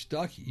 You're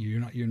stuck.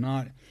 You're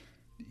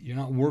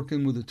not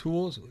working with the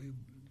tools.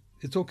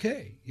 It's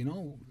okay.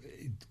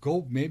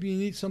 Go. Maybe you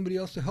need somebody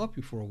else to help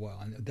you for a while.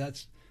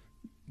 And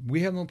we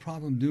have no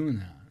problem doing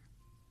that.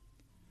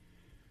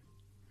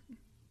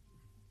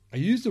 I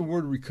use the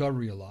word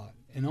recovery a lot,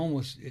 and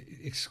almost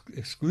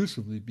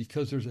exclusively,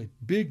 because there's a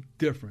big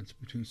difference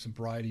between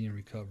sobriety and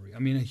recovery. I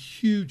mean, a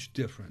huge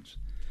difference.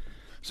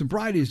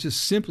 Sobriety is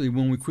just simply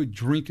when we quit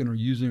drinking or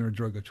using our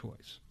drug of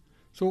choice.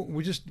 So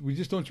we just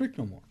don't drink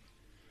no more.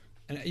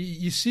 And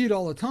you see it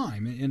all the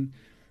time. And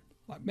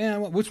man,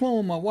 what's wrong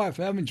with my wife?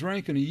 I haven't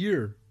drank in a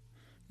year.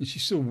 And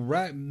she's still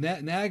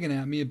nagging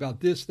at me about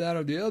this, that,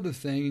 or the other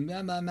thing.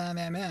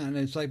 And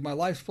it's like my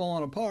life's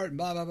falling apart.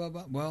 Blah, blah, blah,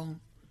 blah. Well,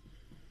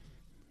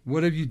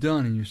 what have you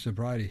done in your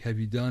sobriety? Have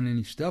you done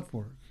any step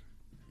work?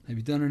 Have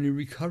you done any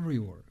recovery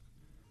work?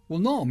 Well,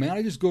 no, man,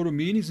 I just go to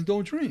meetings and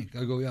don't drink.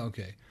 I go, yeah,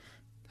 okay.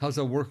 How's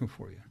that working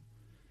for you?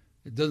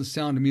 It doesn't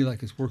sound to me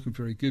like it's working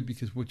very good,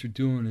 because what you're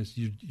doing is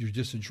you're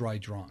just a dry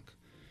drunk.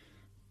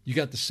 You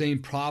got the same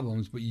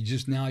problems, but you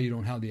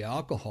don't have the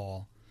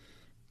alcohol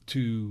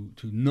to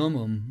numb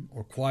them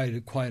or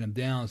quiet them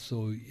down,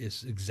 so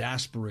it's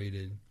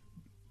exasperated.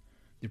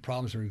 Your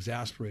problems are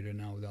exasperated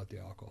now without the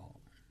alcohol.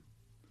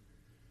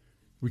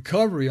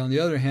 Recovery, on the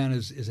other hand,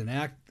 is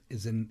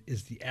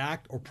the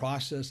act or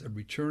process of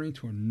returning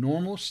to a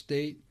normal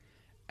state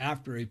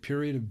after a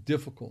period of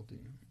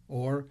difficulty,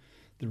 or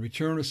the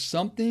return of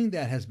something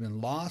that has been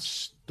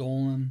lost,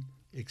 stolen,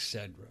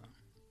 etc.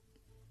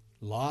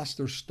 Lost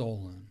or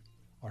stolen: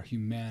 our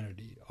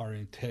humanity, our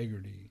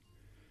integrity,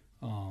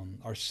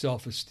 our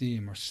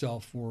self-esteem, our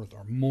self-worth,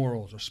 our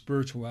morals, our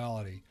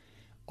spirituality,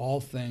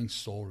 all things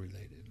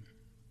soul-related.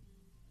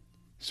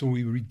 So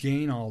we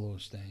regain all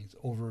those things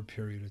over a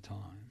period of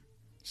time.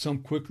 Some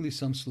quickly,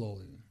 some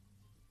slowly.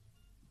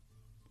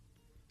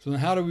 So then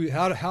how do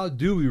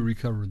we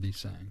recover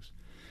these things?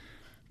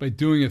 By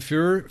doing a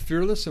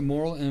fearless and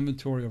moral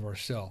inventory of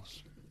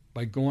ourselves.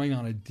 By going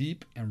on a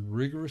deep and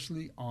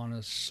rigorously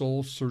honest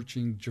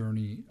soul-searching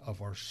journey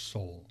of our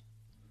soul.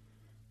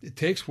 It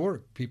takes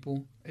work,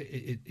 people.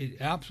 It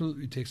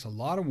absolutely takes a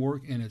lot of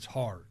work, and it's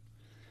hard.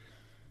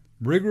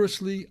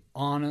 Rigorously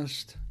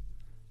honest,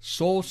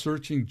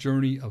 soul-searching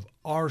journey of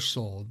our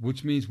soul,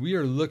 which means we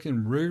are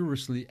looking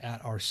rigorously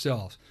at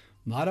ourselves,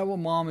 not at what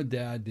mom and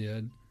dad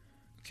did.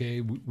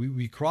 Okay,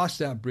 we cross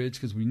that bridge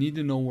because we need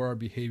to know where our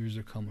behaviors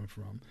are coming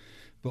from.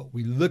 But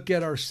we look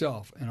at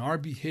ourselves and our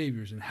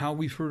behaviors and how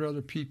we've hurt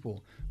other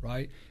people,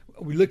 right?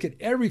 We look at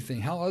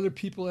everything, how other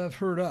people have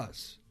hurt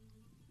us.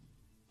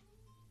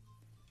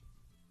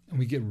 And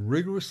we get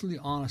rigorously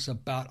honest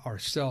about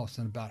ourselves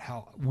and about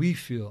how we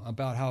feel,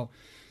 about how,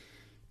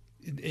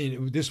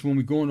 this when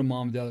we go into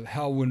mom and dad,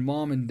 how when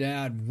mom and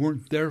dad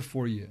weren't there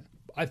for you.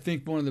 I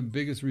think one of the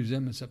biggest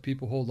resentments that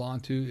people hold on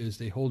to is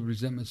they hold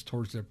resentments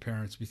towards their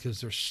parents because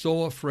they're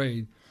so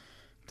afraid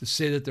to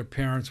say that their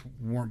parents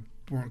weren't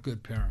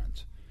good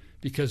parents.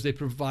 Because they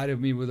provided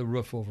me with a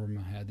roof over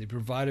my head. They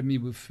provided me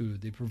with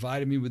food. They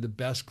provided me with the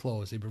best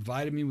clothes. They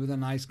provided me with a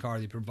nice car.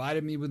 They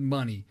provided me with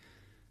money.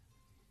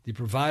 They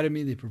provided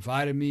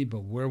me,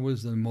 but where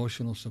was the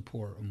emotional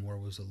support and where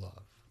was the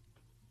love?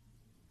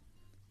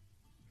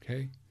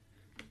 Okay?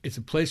 It's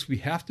a place we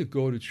have to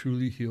go to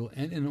truly heal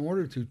and in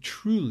order to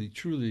truly,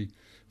 truly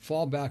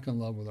fall back in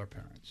love with our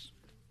parents.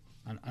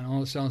 I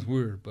know it sounds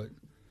weird, but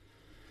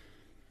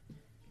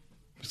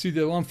see,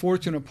 the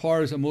unfortunate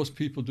part is that most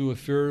people do a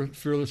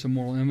fearless and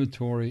moral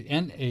inventory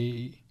and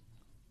a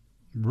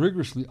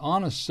rigorously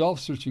honest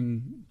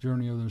self-searching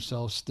journey of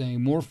themselves,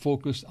 staying more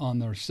focused on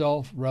their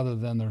self rather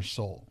than their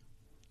soul.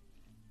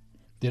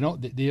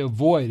 They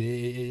avoid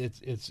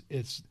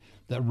it's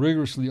that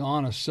rigorously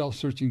honest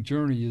self-searching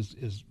journey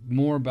is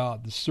more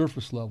about the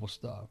surface level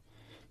stuff.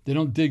 They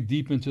don't dig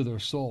deep into their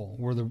soul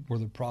where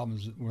the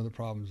problems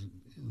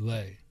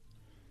lay.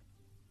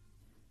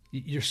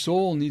 Your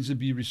soul needs to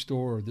be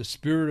restored. The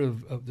spirit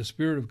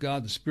of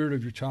God, the spirit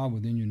of your child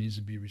within you needs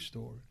to be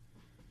restored.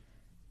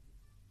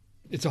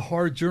 It's a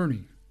hard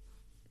journey.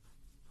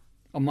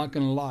 I'm not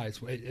going to lie.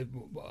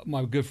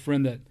 My good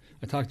friend that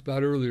I talked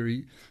about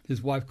earlier,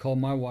 his wife called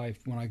my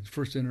wife when I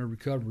first entered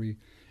recovery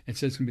and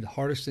said it's going to be the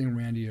hardest thing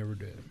Randy ever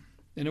did.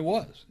 And it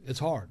was. It's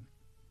hard.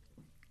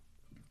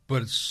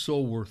 But it's so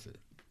worth it.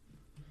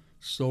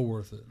 So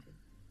worth it.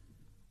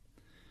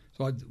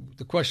 So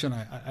the question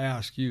I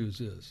ask you is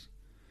this.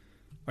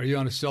 Are you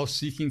on a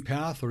self-seeking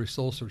path or a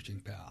soul-searching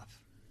path?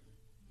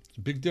 It's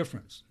a big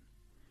difference.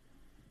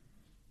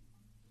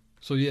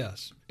 So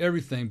yes,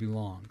 everything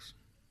belongs.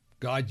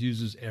 God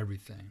uses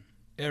everything.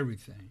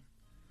 Everything.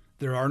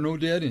 There are no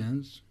dead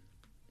ends.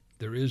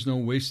 There is no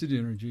wasted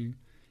energy.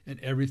 And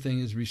everything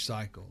is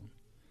recycled.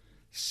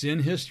 Sin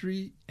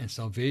history and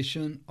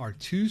salvation are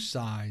two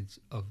sides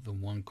of the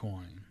one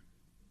coin.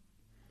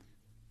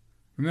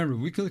 Remember,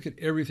 we can look at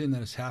everything that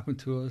has happened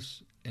to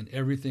us and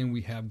everything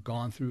we have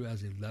gone through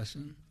as a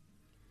lesson,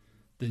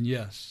 then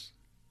yes,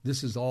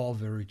 this is all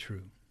very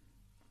true.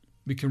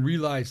 We can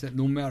realize that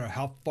no matter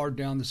how far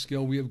down the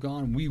scale we have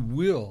gone, we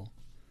will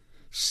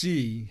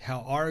see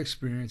how our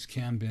experience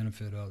can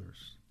benefit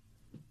others.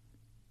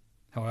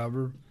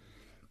 However,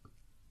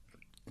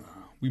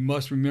 we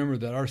must remember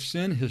that our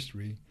sin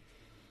history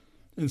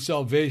and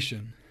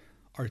salvation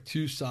are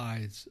two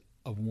sides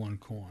of one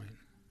coin.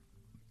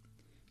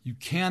 You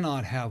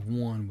cannot have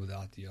one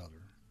without the other.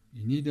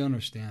 You need to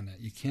understand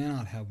that. You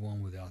cannot have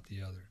one without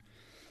the other.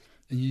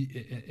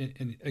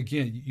 And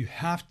again, you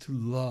have to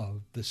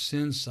love the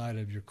sin side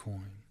of your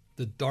coin,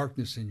 the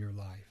darkness in your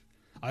life.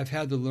 I've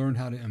had to learn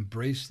how to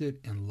embrace it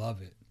and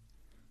love it.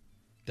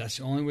 That's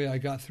the only way I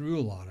got through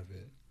a lot of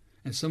it.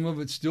 And some of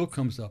it still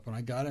comes up, and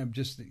I got to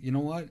just, you know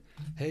what?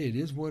 Hey, it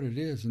is what it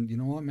is. And you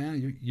know what,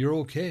 man? You're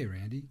okay,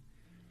 Randy.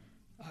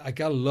 I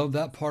got to love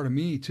that part of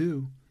me,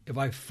 too. If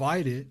I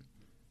fight it,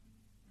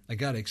 I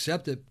got to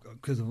accept it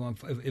because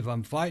if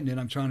I'm fighting it,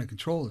 I'm trying to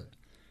control it.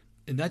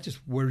 And that just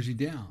wears you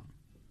down.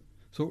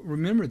 So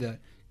remember that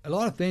a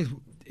lot of things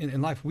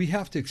in life we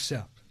have to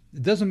accept.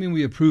 It doesn't mean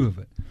we approve of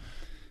it.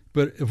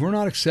 But if we're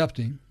not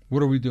accepting,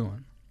 what are we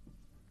doing?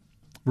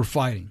 We're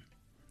fighting.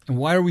 And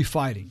why are we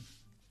fighting?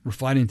 We're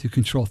fighting to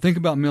control. Think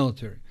about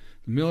military.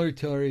 The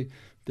military,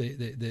 they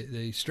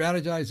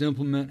strategize,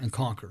 implement, and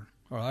conquer.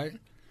 All right?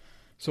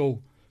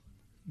 So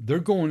they're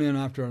going in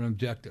after an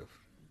objective.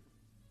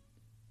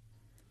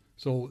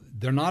 So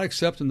they're not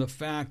accepting the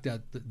fact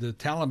that the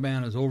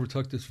Taliban has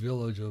overtook this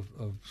village of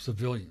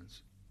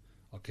civilians.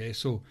 Okay,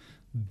 so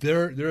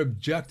their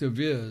objective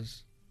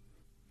is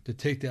to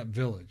take that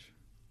village.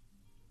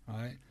 All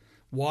right?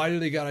 Why do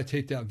they got to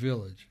take that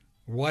village?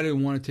 Why do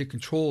they want to take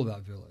control of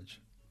that village?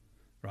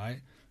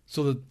 Right?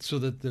 So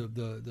that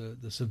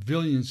the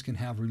civilians can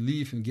have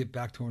relief and get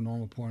back to a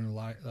normal point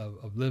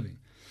of living.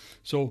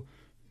 So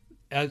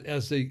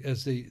as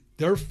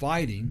they're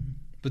fighting,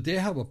 but they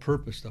have a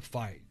purpose to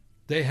fight.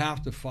 They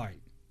have to fight,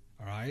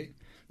 all right?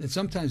 And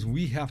sometimes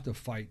we have to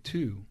fight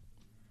too.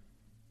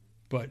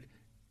 But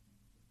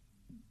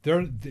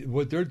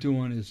what they're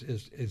doing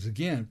is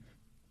again,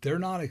 they're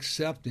not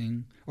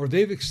accepting, or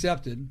they've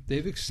accepted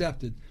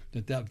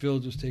that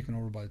village was taken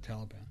over by the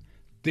Taliban.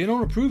 they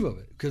don't approve of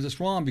it because it's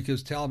wrong,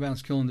 because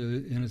Taliban's killing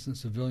the innocent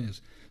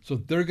civilians. So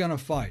they're going to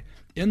fight.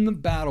 In the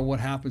battle, what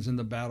happens in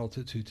the battle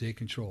to take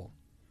control?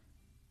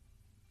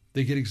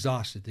 They get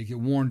exhausted. They get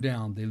worn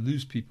down. They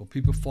lose people.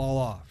 People fall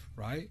off,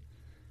 right?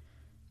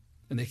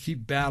 And they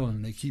keep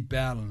battling. They keep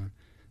battling.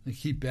 They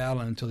keep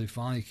battling until they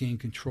finally gain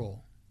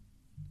control.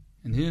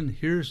 And then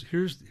here's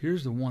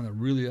the one that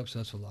really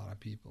upsets a lot of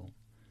people.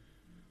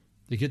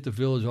 They get the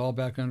village all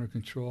back under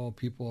control.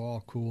 People are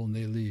all cool, and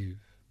they leave,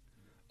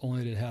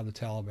 only to have the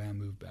Taliban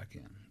move back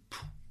in.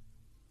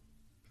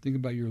 Think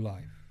about your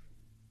life.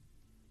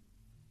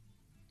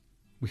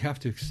 We have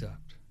to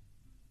accept.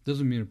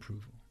 Doesn't mean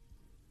approval.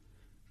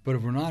 But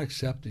if we're not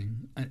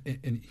accepting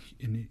in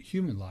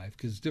human life,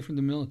 because it's different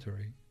than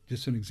military,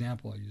 just an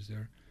example I use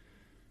there,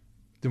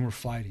 then we're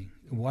fighting.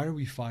 And why are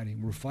we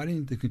fighting? We're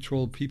fighting to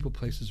control people,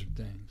 places, or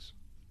things.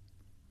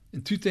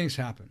 And two things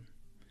happen.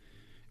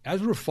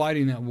 As we're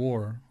fighting that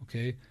war,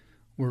 okay,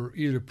 we're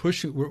either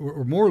pushing,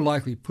 we're more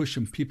likely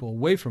pushing people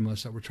away from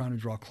us that we're trying to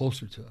draw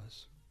closer to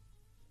us.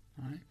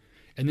 All right?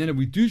 And then if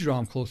we do draw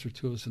them closer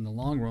to us in the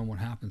long run, what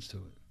happens to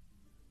it?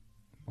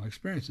 My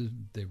experience is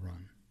they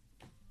run.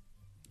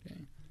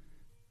 Okay?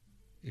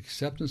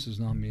 Acceptance does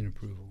not mean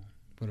approval.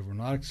 But if we're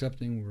not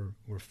accepting,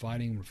 we're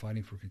fighting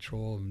for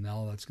control, and now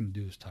all that's going to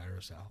do is tire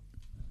us out.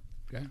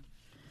 Okay?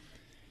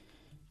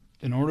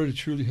 In order to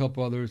truly help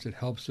others, it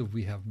helps if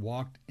we have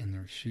walked in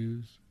their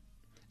shoes.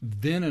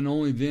 Then and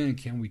only then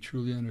can we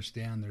truly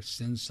understand their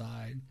sin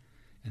side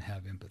and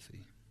have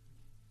empathy.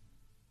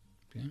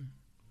 Okay?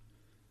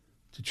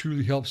 To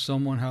truly help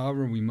someone,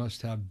 however, we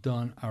must have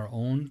done our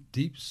own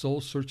deep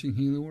soul-searching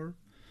healing work,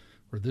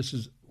 where this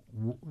is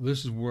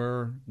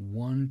where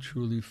one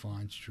truly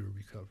finds true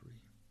recovery.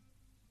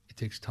 It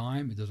takes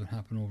time. It doesn't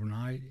happen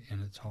overnight,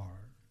 and it's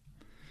hard.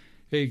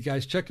 Hey,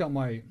 guys, check out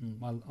my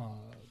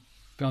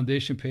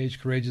foundation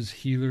page, Courageous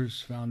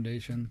Healers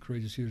Foundation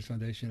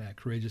at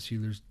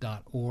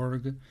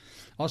courageoushealers.org.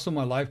 Also,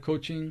 my life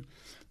coaching,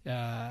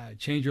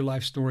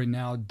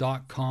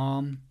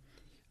 changeyourlifestorynow.com.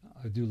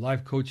 I do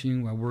life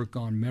coaching. I work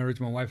on marriage.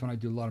 My wife and I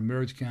do a lot of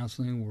marriage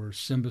counseling. We're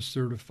SIMBA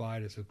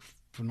certified. It's a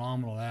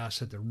phenomenal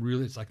asset that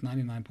really, it's like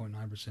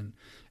 99.9%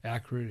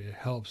 accurate. It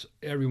helps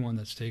everyone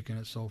that's taken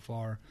it so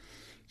far.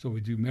 So we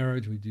do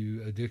marriage, we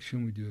do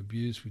addiction, we do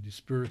abuse, we do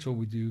spiritual,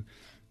 we do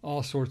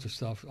all sorts of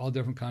stuff, all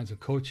different kinds of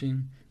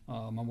coaching.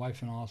 My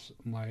wife and I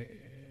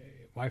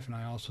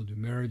also do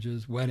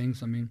marriages,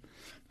 weddings. So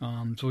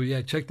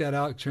yeah, check that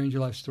out.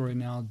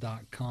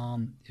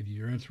 ChangeYourLifeStoryNow.com. If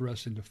you're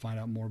interested to find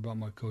out more about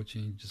my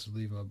coaching, just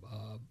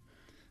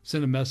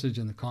send a message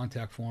in the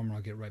contact form, and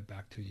I'll get right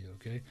back to you.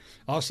 Okay.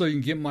 Also, you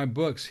can get my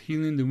books,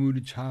 Healing the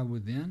Wounded Child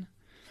Within,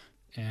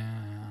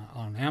 and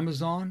on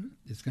Amazon.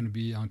 It's going to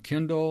be on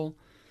Kindle,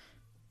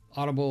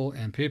 Audible,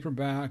 and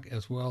paperback,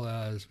 as well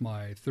as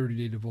my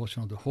 30-day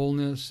devotional to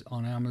wholeness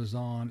on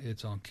Amazon.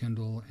 It's on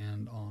Kindle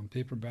and on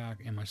paperback,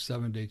 and my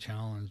 7-day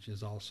challenge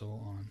is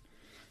also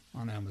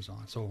on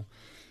Amazon. So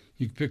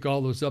you can pick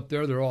all those up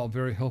there. They're all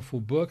very helpful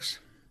books.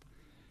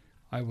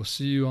 I will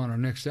see you on our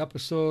next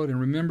episode. And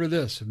remember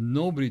this, if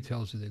nobody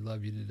tells you they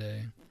love you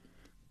today,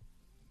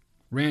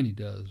 Randy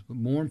does, but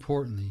more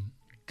importantly,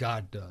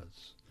 God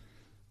does.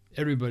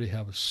 Everybody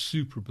have a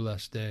super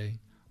blessed day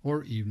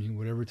or evening,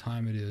 whatever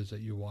time it is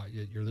that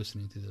you're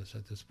listening to this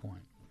at this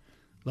point.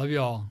 Love you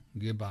all.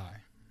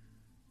 Goodbye.